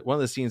 one of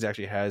the scenes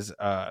actually has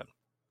the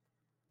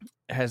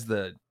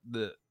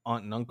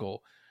aunt and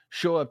uncle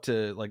show up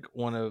to like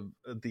one of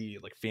the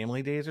like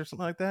family days or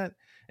something like that,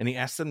 and he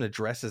asks them to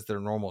dress as their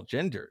normal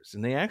genders,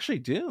 and they actually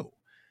do.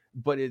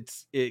 But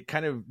it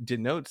kind of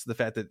denotes the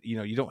fact that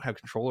you don't have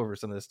control over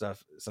some of this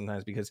stuff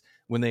sometimes, because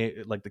when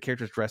they like the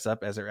characters dress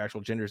up as their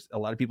actual genders, a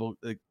lot of people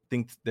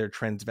think they're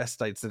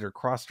transvestites that are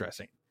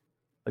cross-dressing,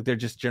 like they're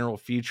just general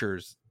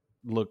features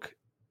look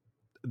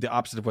the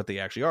opposite of what they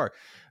actually are.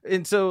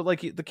 And so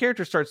like the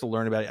character starts to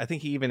learn about it. I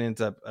think he even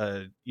ends up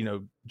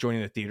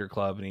joining a theater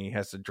club, and he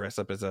has to dress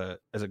up as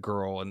a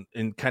girl,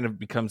 and kind of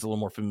becomes a little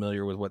more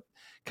familiar with what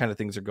kind of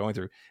things they're going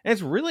through. And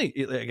it's really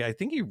I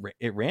think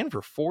it ran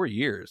for 4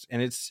 years,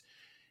 and it's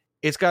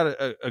got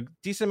a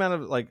decent amount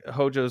of like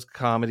Hojo's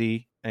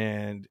comedy,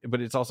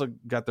 but it's also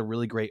got the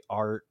really great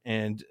art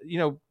and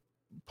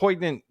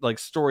poignant like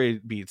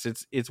story beats.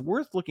 It's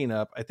worth looking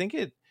up. I think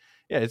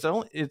it's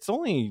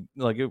only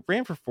like, it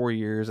ran for 4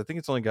 years. I think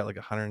it's only got like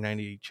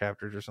 190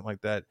 chapters or something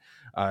like that.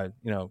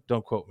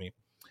 Don't quote me,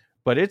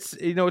 but it's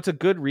it's a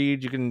good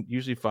read. You can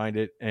usually find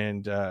it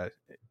and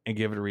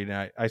give it a read.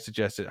 And I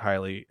suggest it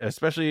highly,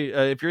 especially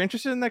if you're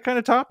interested in that kind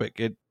of topic.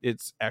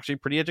 It's actually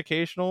pretty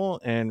educational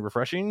and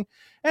refreshing,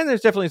 and there's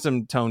definitely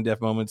some tone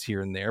deaf moments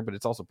here and there, but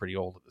it's also pretty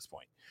old at this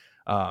point.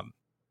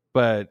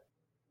 But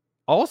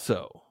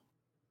also,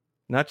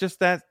 not just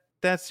that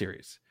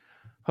series.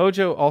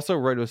 Hojo also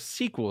wrote a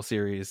sequel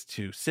series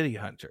to City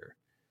Hunter,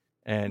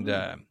 and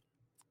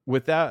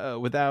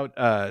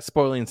without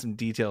spoiling some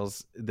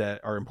details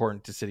that are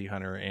important to City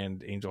Hunter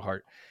and Angel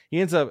Heart, he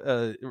ends up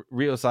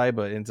Ryo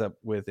Saiba ends up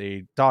with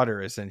a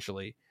daughter,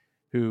 essentially,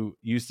 who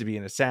used to be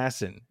an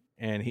assassin,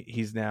 and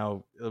he's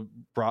now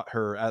brought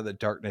her out of the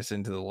darkness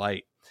into the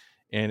light.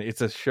 And it's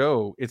a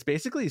show. It's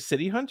basically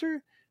City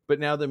Hunter, but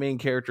now the main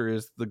character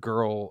is the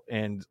girl,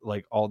 and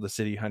like all the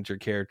City Hunter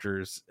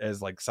characters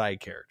as like side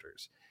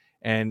characters.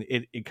 And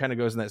it kind of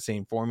goes in that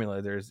same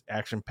formula. There's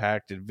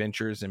action-packed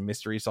adventures and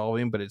mystery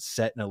solving, but it's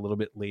set in a little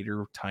bit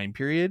later time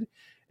period.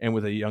 and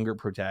with a younger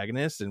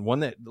protagonist, and one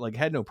that like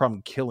had no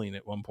problem killing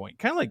at one point,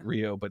 kind of like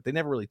Rio, but they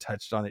never really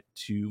touched on it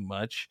too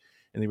much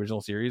in the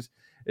original series.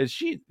 Is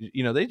she,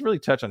 they really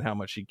touch on how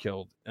much she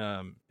killed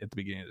at the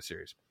beginning of the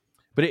series,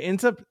 but it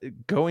ends up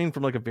going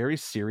from like a very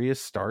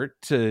serious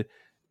start to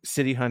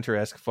City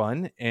Hunter-esque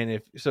fun. And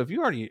if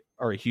you already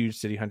are a huge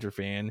City Hunter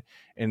fan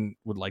and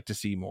would like to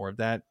see more of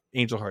that,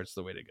 Angel Heart's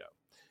the way to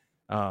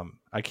go.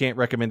 I can't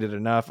recommend it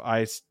enough.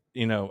 I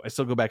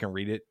still go back and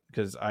read it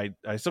because I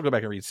still go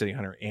back and read City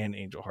Hunter and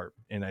Angel Heart,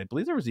 and I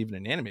believe there was even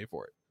an anime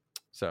for it.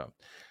 So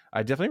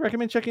I definitely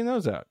recommend checking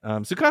those out.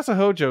 Tsukasa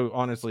Hojo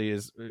honestly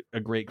is a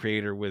great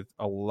creator with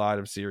a lot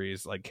of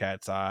series like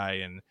Cat's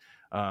Eye, and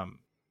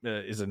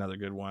is another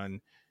good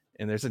one.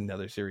 And there's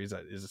another series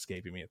that is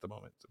escaping me at the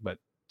moment, but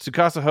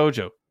Tsukasa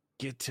Hojo,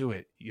 get to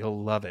it.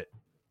 You'll love it.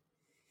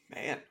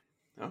 Man,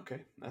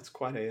 okay, that's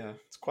quite a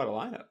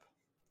lineup.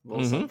 A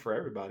little something for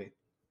everybody.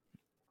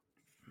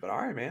 But all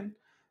right, man.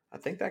 I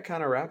think that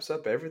kind of wraps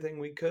up everything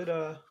we could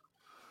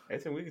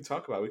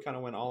talk about. We kind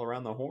of went all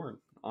around the horn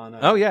on.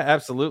 Oh yeah,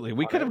 absolutely.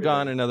 We could have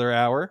gone another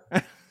hour.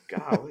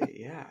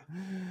 Golly, yeah.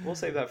 We'll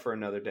save that for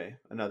another day,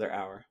 another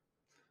hour.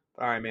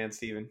 All right, man,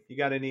 Steven. You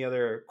got any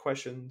other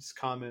questions,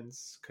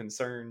 comments,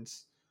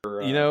 concerns?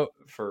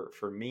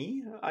 For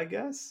me, I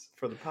guess,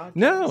 for the podcast.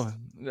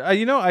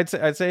 No,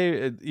 I'd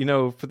say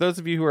for those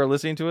of you who are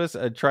listening to us,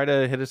 try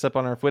to hit us up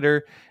on our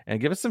Twitter and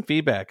give us some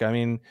feedback. I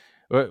mean,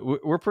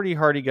 we're pretty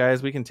hardy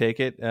guys. We can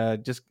take it.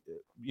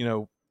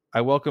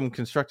 I welcome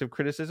constructive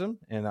criticism,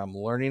 and I'm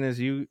learning as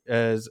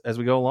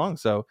we go along.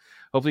 So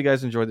hopefully you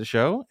guys enjoyed the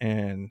show,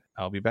 and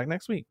I'll be back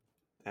next week.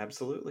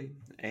 Absolutely.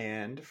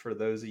 And for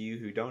those of you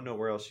who don't know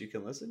where else you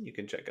can listen, you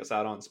can check us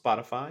out on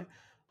Spotify,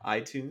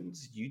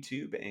 iTunes,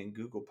 YouTube, and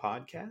Google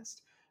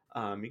Podcast.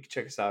 You can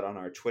check us out on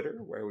our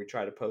Twitter, where we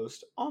try to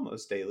post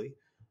almost daily.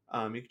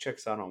 You can check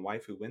us out on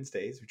Waifu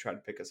Wednesdays. We try to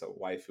pick us a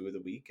waifu of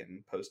the week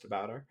and post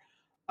about her.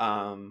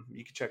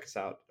 You can check us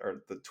out,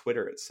 or the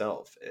Twitter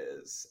itself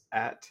is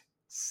at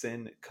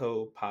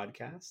Senkou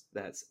Podcast.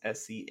 That's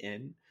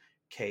SENKOU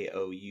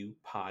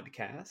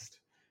Podcast.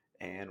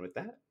 And with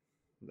that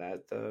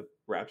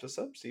wraps us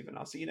up, Steven.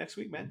 I'll see you next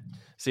week, man.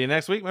 See you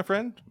next week, my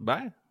friend.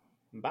 Bye.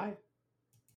 Bye.